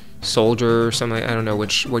Soldier or something. I don't know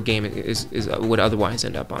what game is would otherwise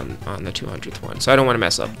end up on the 200th one. So I don't want to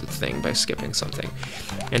mess up the thing by skipping something.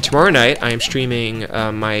 And tomorrow night I am streaming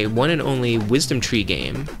my one and only Wisdom Tree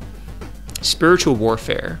game, Spiritual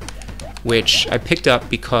Warfare, which I picked up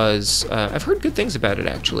because I've heard good things about it,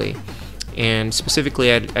 actually. And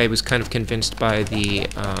specifically, I was kind of convinced by the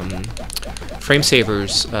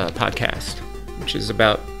Framesavers podcast, which is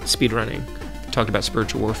about speedrunning. Talked about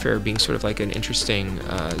Spiritual Warfare being sort of like an interesting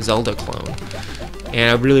Zelda clone.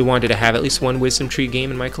 And I really wanted to have at least one Wisdom Tree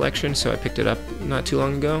game in my collection, so I picked it up not too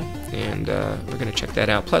long ago, and we're going to check that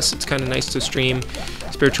out. Plus, it's kind of nice to stream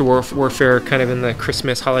Spiritual Warfare kind of in the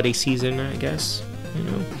Christmas holiday season, I guess, you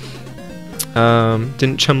know.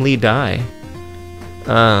 Didn't Chumlee die?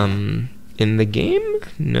 In the game?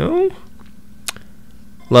 No?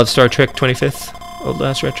 Love Star Trek 25th, Old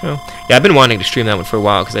Last Retro. Yeah, I've been wanting to stream that one for a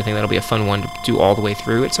while because I think that'll be a fun one to do all the way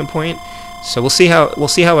through at some point. So we'll see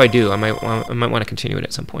how I do. I might want to continue it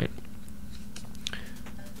at some point.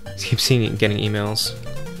 I keep getting emails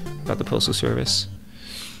about the postal service.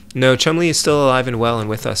 No, Chumlee is still alive and well and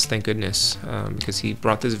with us, thank goodness, because he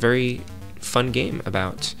brought this very fun game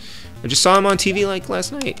about. I just saw him on TV like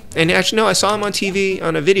last night. And actually, no, I saw him on TV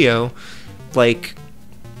on a video like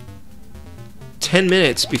 10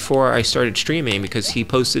 minutes before I started streaming, because he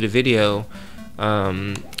posted a video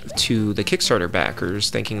to the Kickstarter backers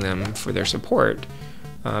thanking them for their support,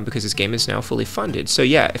 because this game is now fully funded. So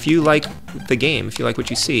yeah, if you like the game, if you like what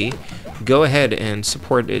you see, go ahead and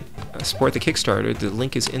support it. Support the Kickstarter. The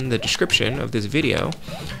link is in the description of this video.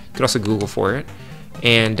 You can also Google for it.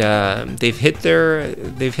 And they've hit their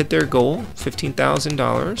goal,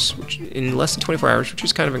 $15,000, which in less than 24 hours, which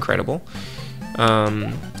is kind of incredible.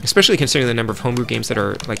 Especially considering the number of homebrew games that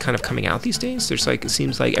are like kind of coming out these days. There's like, it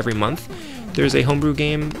seems like every month there's a homebrew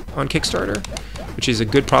game on Kickstarter, which is a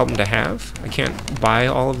good problem to have. I can't buy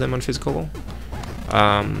all of them on physical.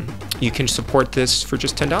 You can support this for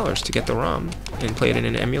just $10 to get the ROM and play it in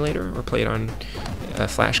an emulator or play it on a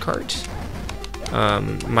flash cart.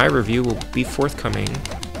 My review will be forthcoming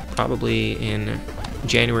probably in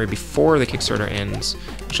January before the Kickstarter ends.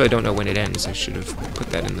 Actually, I don't know when it ends. I should have put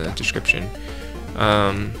that in the description.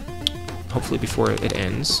 Hopefully before it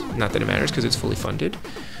ends. Not that it matters because it's fully funded.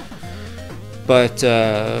 But,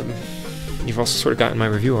 You've also sort of gotten my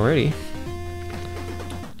review already.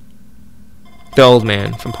 The Old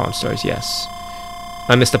Man from Pawn Stars, yes.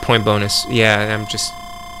 I missed the point bonus. Yeah, I'm just...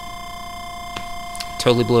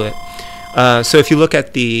 totally blew it. So if you look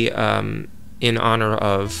at the in honor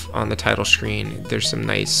of on the title screen, there's some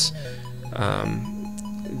nice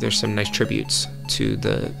tributes to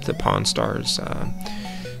the Pawn Stars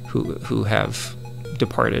who have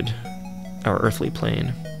departed our earthly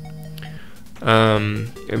plane.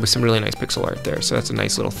 It was some really nice pixel art there, so that's a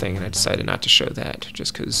nice little thing, and I decided not to show that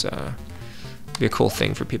just because it'd be a cool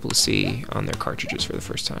thing for people to see on their cartridges for the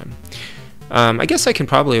first time. I guess I can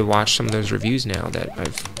probably watch some of those reviews now that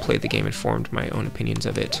I've played the game and formed my own opinions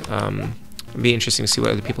of it. It'd be interesting to see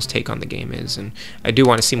what other people's take on the game is, and I do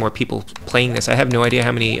want to see more people playing this. I have no idea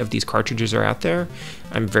how many of these cartridges are out there.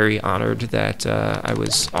 I'm very honored that I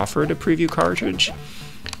was offered a preview cartridge,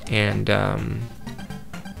 and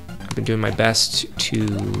I've been doing my best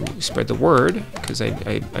to spread the word because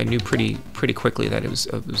I knew pretty quickly that it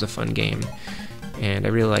was a fun game, and I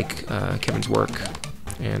really like Kevin's work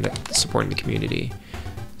and supporting the community.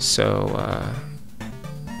 So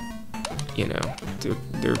you know,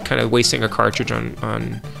 they're kind of wasting a cartridge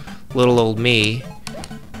on little old me,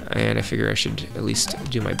 and I figure I should at least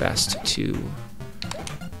do my best to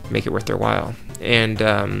make it worth their while. And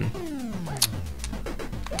I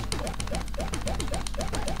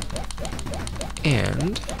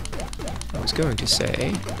was going to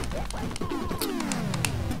say,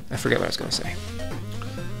 I forget what I was going to say.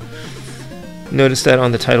 Notice that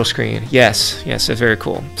on the title screen. Yes, that's very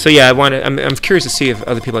cool. So yeah, I'm curious to see if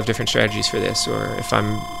other people have different strategies for this, or if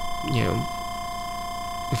I'm, you know,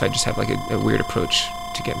 if I just have like a weird approach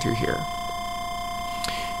to getting through here.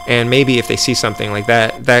 And maybe if they see something like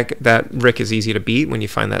that Rick is easy to beat when you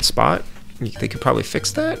find that spot, they could probably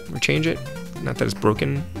fix that or change it. Not that it's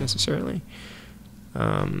broken necessarily.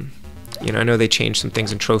 You know, I know they changed some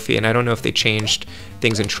things in Trophy, and I don't know if they changed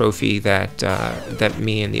things in Trophy that that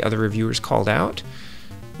me and the other reviewers called out.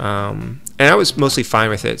 And I was mostly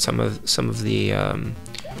fine with it. Some of the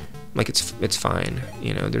like it's fine.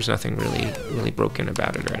 You know, there's nothing really broken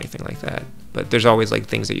about it or anything like that. But there's always like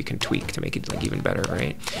things that you can tweak to make it like even better,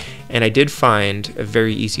 right? And I did find a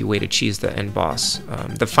very easy way to cheese the end boss,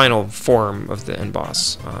 the final form of the end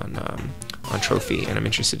boss on Trophy, and I'm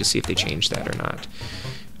interested to see if they changed that or not.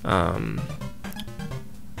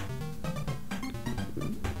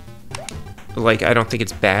 Like, I don't think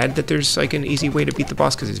it's bad that there's like an easy way to beat the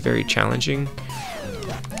boss because it's very challenging,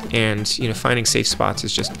 and you know, finding safe spots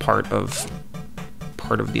is just part of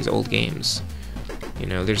these old games. You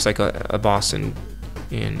know, there's like a boss in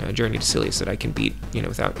Journey to Silius that I can beat, you know,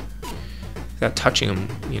 without touching him,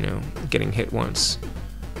 you know, getting hit once.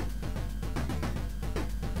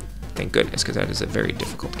 Thank goodness, because that is a very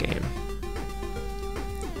difficult game.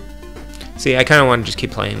 See, I kind of want to just keep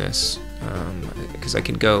playing this, because I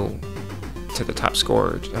could go to the top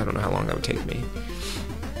score. I don't know how long that would take me,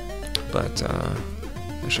 but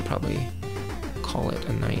I should probably call it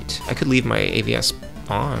a night. I could leave my AVS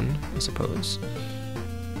on, I suppose.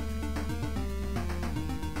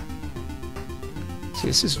 See,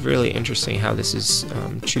 this is really interesting how this is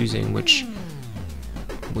choosing which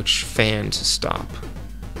fan to stop.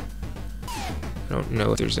 I don't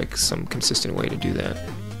know if there's like some consistent way to do that.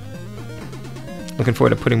 Looking forward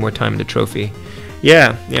to putting more time into Trophy.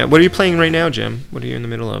 Yeah. What are you playing right now, Jim? What are you in the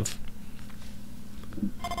middle of?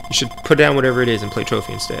 You should put down whatever it is and play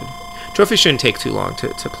Trophy instead. Trophy shouldn't take too long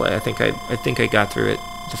to play. I think I got through it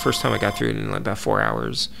the first time. I got through it in like about 4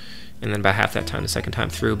 hours, and then about half that time the second time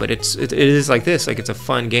through. But it is like this. Like, it's a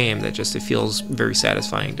fun game that just, it feels very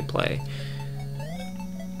satisfying to play.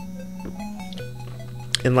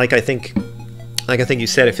 And like I think you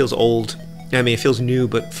said, it feels old. I mean, it feels new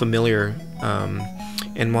but familiar.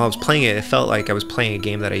 And while I was playing it, it felt like I was playing a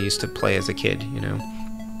game that I used to play as a kid, you know.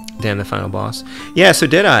 Damn the final boss. Yeah, so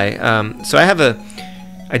did I. So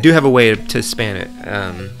I do have a way to span it.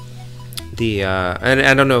 And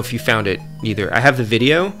I don't know if you found it either. I have the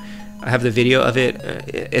video. I have the video of it.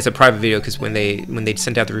 It's a private video because when they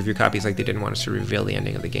sent out the review copies, like, they didn't want us to reveal the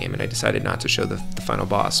ending of the game, and I decided not to show the final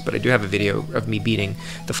boss. But I do have a video of me beating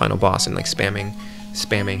the final boss and like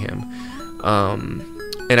spamming him.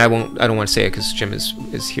 And I don't want to say it because Jim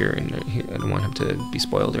is here, and I don't want him to be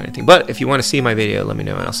spoiled or anything. But if you want to see my video, let me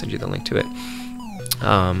know and I'll send you the link to it.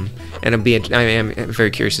 And I am very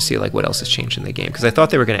curious to see like what else has changed in the game, because I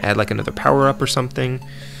thought they were going to add like another power up or something.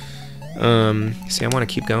 See, I want to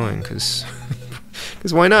keep going because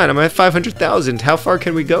why not? I'm at 500,000. How far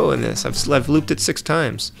can we go in this? I've looped it 6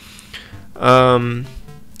 times. But I'm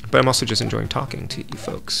also just enjoying talking to you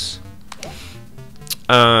folks.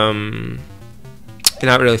 You're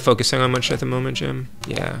not really focusing on much at the moment, Jim?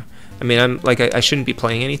 Yeah. I mean, I'm like, I shouldn't be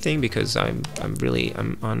playing anything because I'm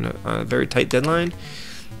on a very tight deadline.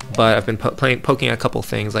 But I've been poking at a couple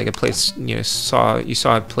things. Like I played, you saw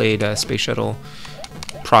I played Space Shuttle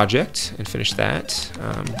Project and finished that.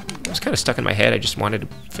 It was kind of stuck in my head. I just wanted to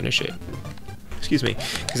finish it. Excuse me,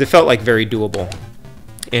 because it felt like very doable.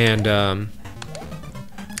 And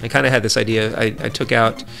I kind of had this idea. I took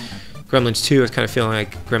out Gremlins 2. I was kind of feeling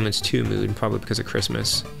like Gremlins 2 mood, probably because of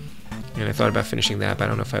Christmas. And I thought about finishing that, but I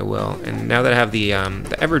don't know if I will. And now that I have the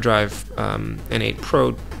EverDrive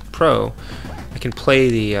N8 Pro, I can play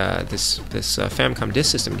the this Famicom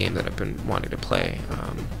Disk System game that I've been wanting to play,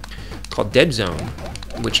 called Dead Zone,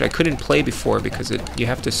 which I couldn't play before because you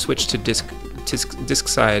have to switch to disk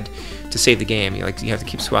side to save the game. You have to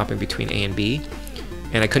keep swapping between A and B,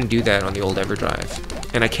 and I couldn't do that on the old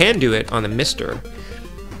EverDrive. And I can do it on the Mister,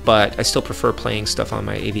 but I still prefer playing stuff on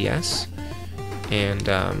my AVS. And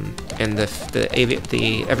the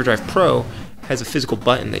EverDrive Pro has a physical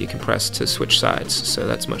button that you can press to switch sides, so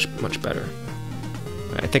that's much better.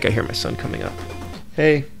 I think I hear my son coming up.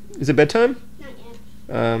 Hey, is it bedtime? Not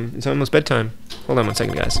yet. It's almost bedtime. Hold on one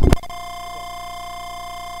second, guys. I'm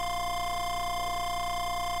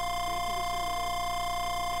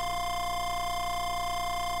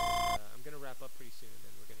gonna wrap up pretty soon, and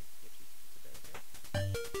then we're gonna get you to bed, okay?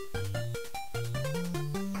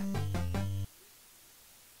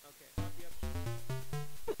 Okay, I'll be up.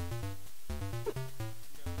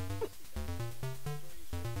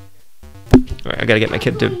 All right, I gotta get my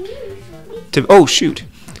kid to. Oh shoot.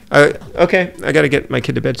 Okay, I gotta get my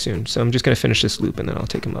kid to bed soon, so I'm just gonna finish this loop and then I'll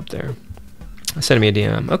take him up there. Send me a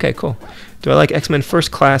DM. Okay, cool. Do I like X-Men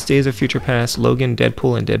First Class, Days of Future Past, Logan,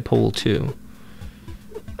 Deadpool, and Deadpool 2?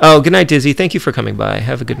 Oh, good night, Dizzy. Thank you for coming by.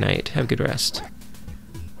 Have a good night. Have a good rest.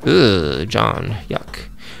 Ugh, John. Yuck.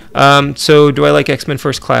 So do I like X-Men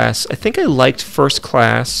First Class? I think I liked First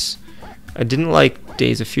Class. I didn't like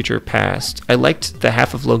Days of Future Past. I liked the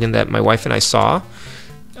half of Logan that my wife and I saw,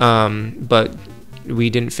 but we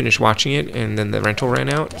didn't finish watching it, and then the rental ran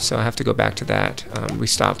out, so I have to go back to that. We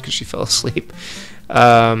stopped because she fell asleep.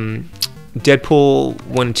 Deadpool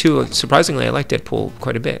 1 and 2, surprisingly, I like Deadpool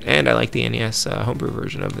quite a bit, and I like the NES homebrew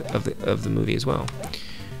version of the movie as well.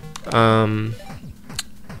 Yeah,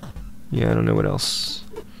 I don't know what else.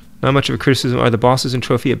 Not much of a criticism. Are the bosses in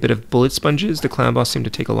Trophy a bit of bullet sponges? The clown boss seemed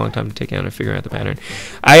to take a long time to take out and figure out the pattern.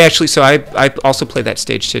 I also played that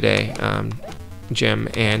stage today, Jim,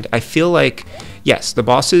 and I feel like, yes, the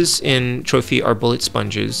bosses in Trophy are bullet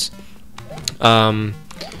sponges. The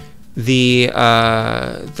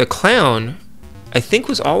clown, I think,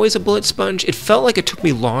 was always a bullet sponge. It felt like it took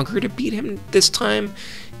me longer to beat him this time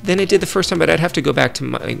than it did the first time, but I'd have to go back to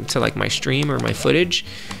my stream or my footage,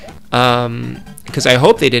 because I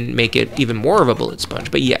hope they didn't make it even more of a bullet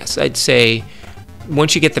sponge. But yes, I'd say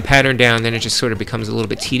once you get the pattern down, then it just sort of becomes a little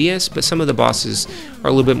bit tedious, but some of the bosses are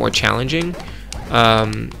a little bit more challenging.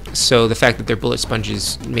 So the fact that they're bullet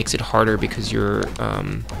sponges makes it harder because you're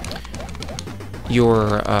trying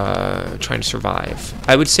to survive.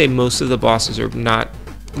 I would say most of the bosses are not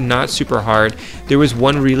super hard. There was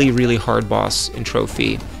one really hard boss in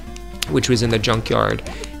Trophy, which was in the junkyard.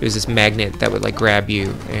 It was this magnet that would like grab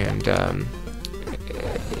you, and I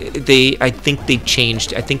think they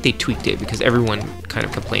tweaked it because everyone kind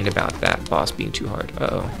of complained about that boss being too hard.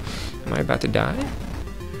 Uh-oh. Am I about to die?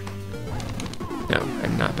 No,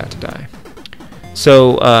 I'm not about to die.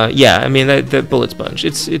 So yeah, I mean the bullet sponge,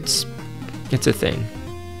 it's a thing.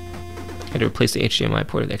 I had to replace the HDMI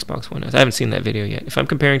port of the Xbox One S. I haven't seen that video yet. If I'm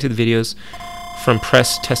comparing to the videos from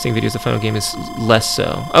press testing videos, the final game is less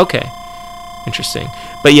so. Okay, interesting.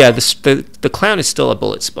 But yeah, the clown is still a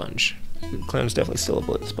bullet sponge. The clown is definitely still a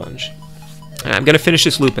bullet sponge. And I'm gonna finish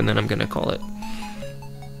this loop and then I'm gonna call it.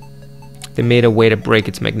 They made a way to break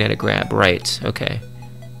its magnetic grab. Right. Okay.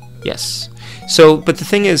 Yes. So, but the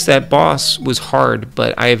thing is, that boss was hard,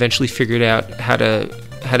 but I eventually figured out how to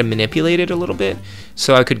manipulate it a little bit,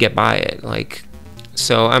 so I could get by it. Like,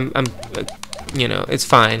 so I'm you know, it's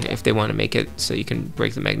fine if they want to make it so you can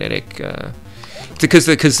break the magnetic. Because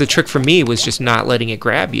the trick for me was just not letting it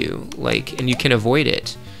grab you, like, and you can avoid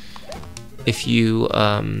it if you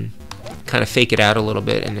kind of fake it out a little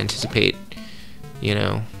bit and anticipate, you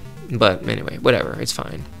know. But anyway, whatever, it's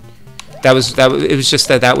fine. It was just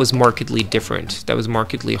that was markedly different. That was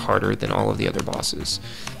markedly harder than all of the other bosses,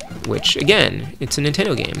 which, again, it's a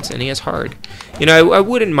Nintendo game. It's NES hard. You know, I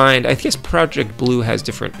wouldn't mind. I guess Project Blue has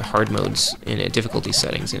different hard modes in it, difficulty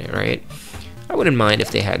settings in it, right? I wouldn't mind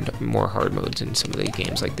if they had more hard modes in some of the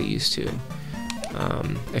games like they used to.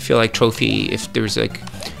 I feel like Trophy, if there's like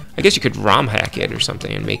I guess you could ROM hack it or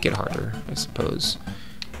something and make it harder, I suppose.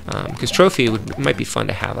 Because Trophy might be fun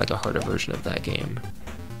to have like a harder version of that game.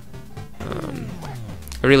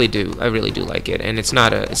 I really do like it, and it's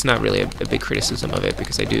not really a big criticism of it,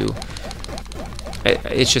 because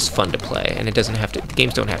it's just fun to play, and it doesn't have to. The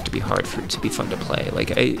games don't have to be hard to be fun to play.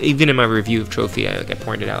 Like even in my review of Trophy, I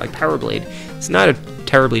pointed out, like Power Blade, it's not a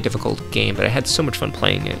terribly difficult game, but I had so much fun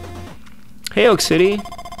playing it. Hey, Oak City.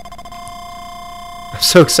 I'm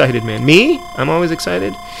so excited, man. Me? I'm always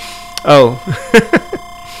excited. Oh.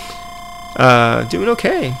 Doing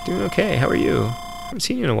okay. Doing okay. How are you? I haven't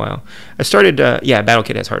seen you in a while. I started, yeah, Battle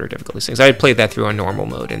Kid has harder difficulty things. I played that through on normal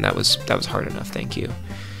mode, and that was hard enough, thank you.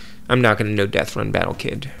 I'm not going to no death run Battle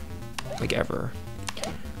Kid, like, ever.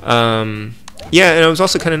 Yeah, and it was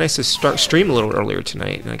also kind of nice to stream a little earlier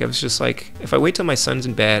tonight. Like, I was just like, if I wait till my son's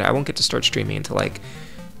in bed, I won't get to start streaming until, like,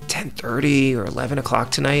 10:30 or 11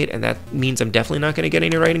 o'clock tonight, and that means I'm definitely not going to get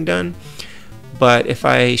any writing done. But if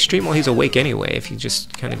I stream while he's awake anyway, if he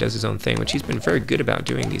just kind of does his own thing, which he's been very good about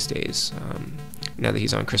doing these days, now that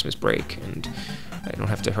he's on Christmas break and I don't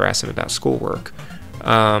have to harass him about schoolwork,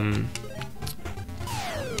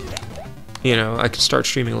 you know, I could start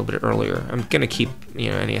streaming a little bit earlier. I'm gonna keep, you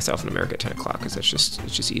know, NES Alpha in America at 10 o'clock because it's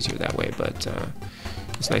just easier that way. But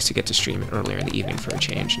it's nice to get to stream it earlier in the evening for a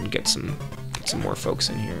change and get some more folks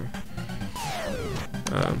in here.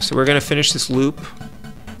 So we're gonna finish this loop,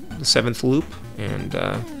 the 7th loop, and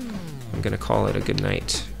I'm gonna call it a good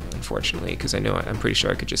night, unfortunately, because I'm pretty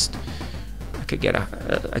sure I could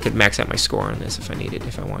max out my score on this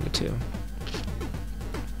if I wanted to.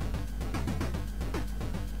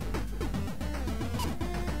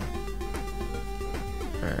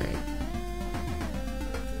 All right.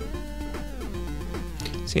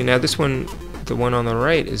 See, now this one, the one on the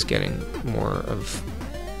right, is getting more of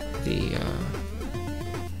the.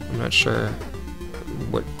 I'm not sure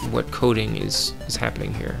what coding is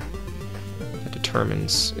happening here that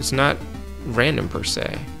determines. It's not random per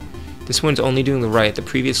se. This one's only doing the right. The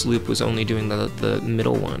previous loop was only doing the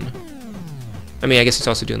middle one. I mean, I guess it's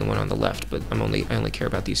also doing the one on the left, but I only care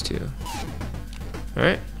about these two. All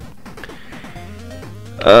right.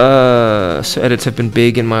 So edits have been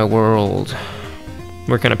big in my world.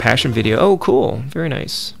 Working on a passion video. Oh, cool. Very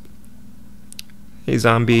nice. Hey, has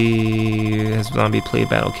zombie play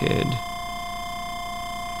Battle Kid?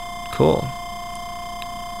 Cool.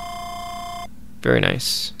 Very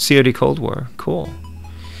nice. COD Cold War. Cool.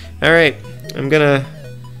 All right, I'm gonna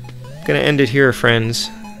end it here,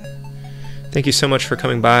 friends. Thank you so much for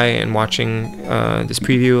coming by and watching this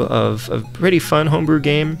preview of a pretty fun homebrew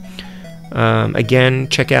game. Again,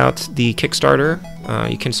 check out the Kickstarter.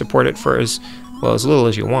 You can support it for as little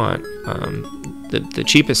as you want. The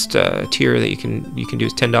cheapest tier that you can do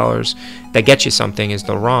is $10. That gets you something. Is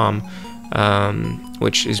the ROM,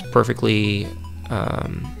 which is perfectly.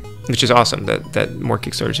 Which is awesome that more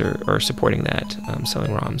Kickstarters are supporting that,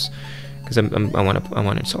 selling ROMs, because I want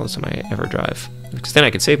to install this on my EverDrive, because then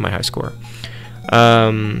I could save my high score.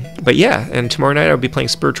 But yeah, and tomorrow night I'll be playing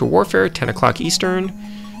Spiritual Warfare, 10 o'clock Eastern,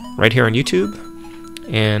 right here on YouTube.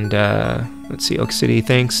 And let's see, Oak City,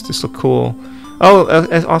 thanks. This looked cool. Oh,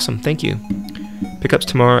 awesome, thank you. Pickups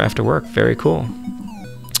tomorrow after work. Very cool.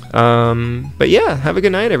 But yeah, have a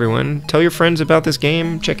good night, everyone. Tell your friends about this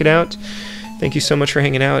game. Check it out. Thank you so much for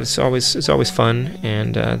hanging out. It's always fun,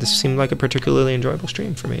 and this seemed like a particularly enjoyable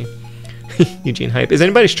stream for me. Eugene Hype. Is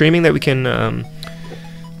anybody streaming that we can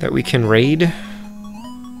raid?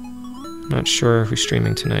 I'm not sure who's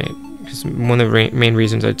streaming tonight, because one of the main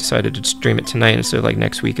reasons I decided to stream it tonight instead of like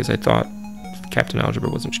next week is I thought Captain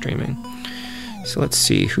Algebra wasn't streaming. So let's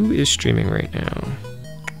see who is streaming right now.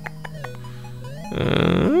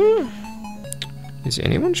 Is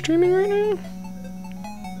anyone streaming right now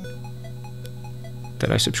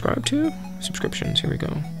that I subscribe to? Subscriptions, here we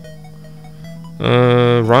go.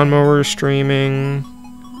 Ron Mower is streaming.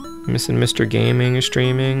 Missing Mr. Gaming is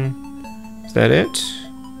streaming. Is that it?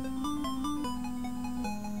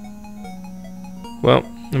 Well,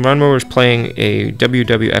 Ron Mower is playing a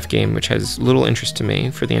WWF game, which has little interest to me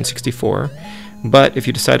for the N64. But if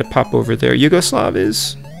you decide to pop over there, Yugoslav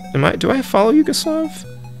is. Do I follow Yugoslav?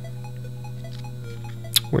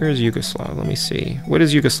 Where is Yugoslav? Let me see. What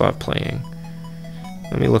is Yugoslav playing?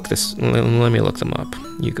 Let me look them up.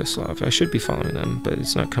 Yugoslav. I should be following them, but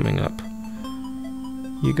it's not coming up.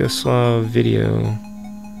 Yugoslav video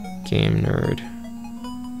game nerd.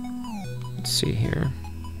 Let's see here.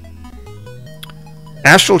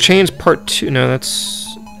 Astral Chains Part 2. No, that's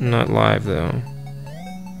not live though.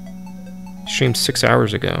 Streamed 6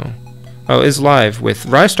 hours ago. Oh, is live with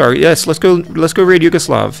Rystar. Yes, let's go raid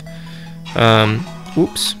Yugoslav.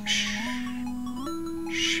 Oops. Shh.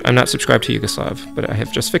 I'm not subscribed to Yugoslav, but I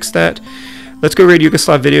have just fixed that. Let's go raid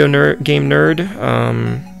Yugoslav Video Game Nerd.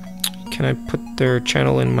 Can I put their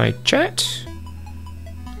channel in my chat?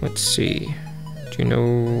 Let's see. Do you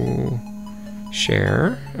know?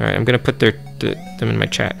 Share. All right, I'm gonna put them in my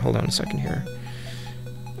chat. Hold on a second here.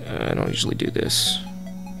 I don't usually do this.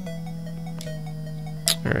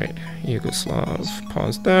 All right, Yugoslav.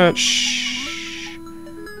 Pause that. Shh.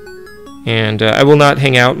 And I will not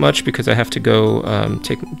hang out much because I have to go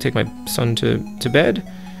take my son to bed.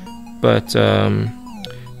 But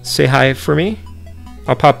say hi for me.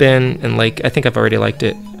 I'll pop in and I think I've already liked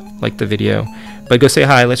the video. But go say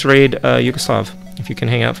hi. Let's raid Yugoslav. If you can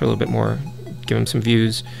hang out for a little bit more, give him some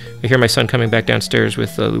views. I hear my son coming back downstairs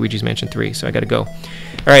with Luigi's Mansion 3, so I gotta go.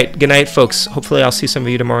 All right, good night, folks. Hopefully I'll see some of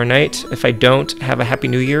you tomorrow night. If I don't, have a happy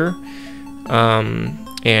new year,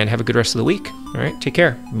 and have a good rest of the week. All right, take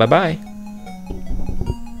care. Bye-bye.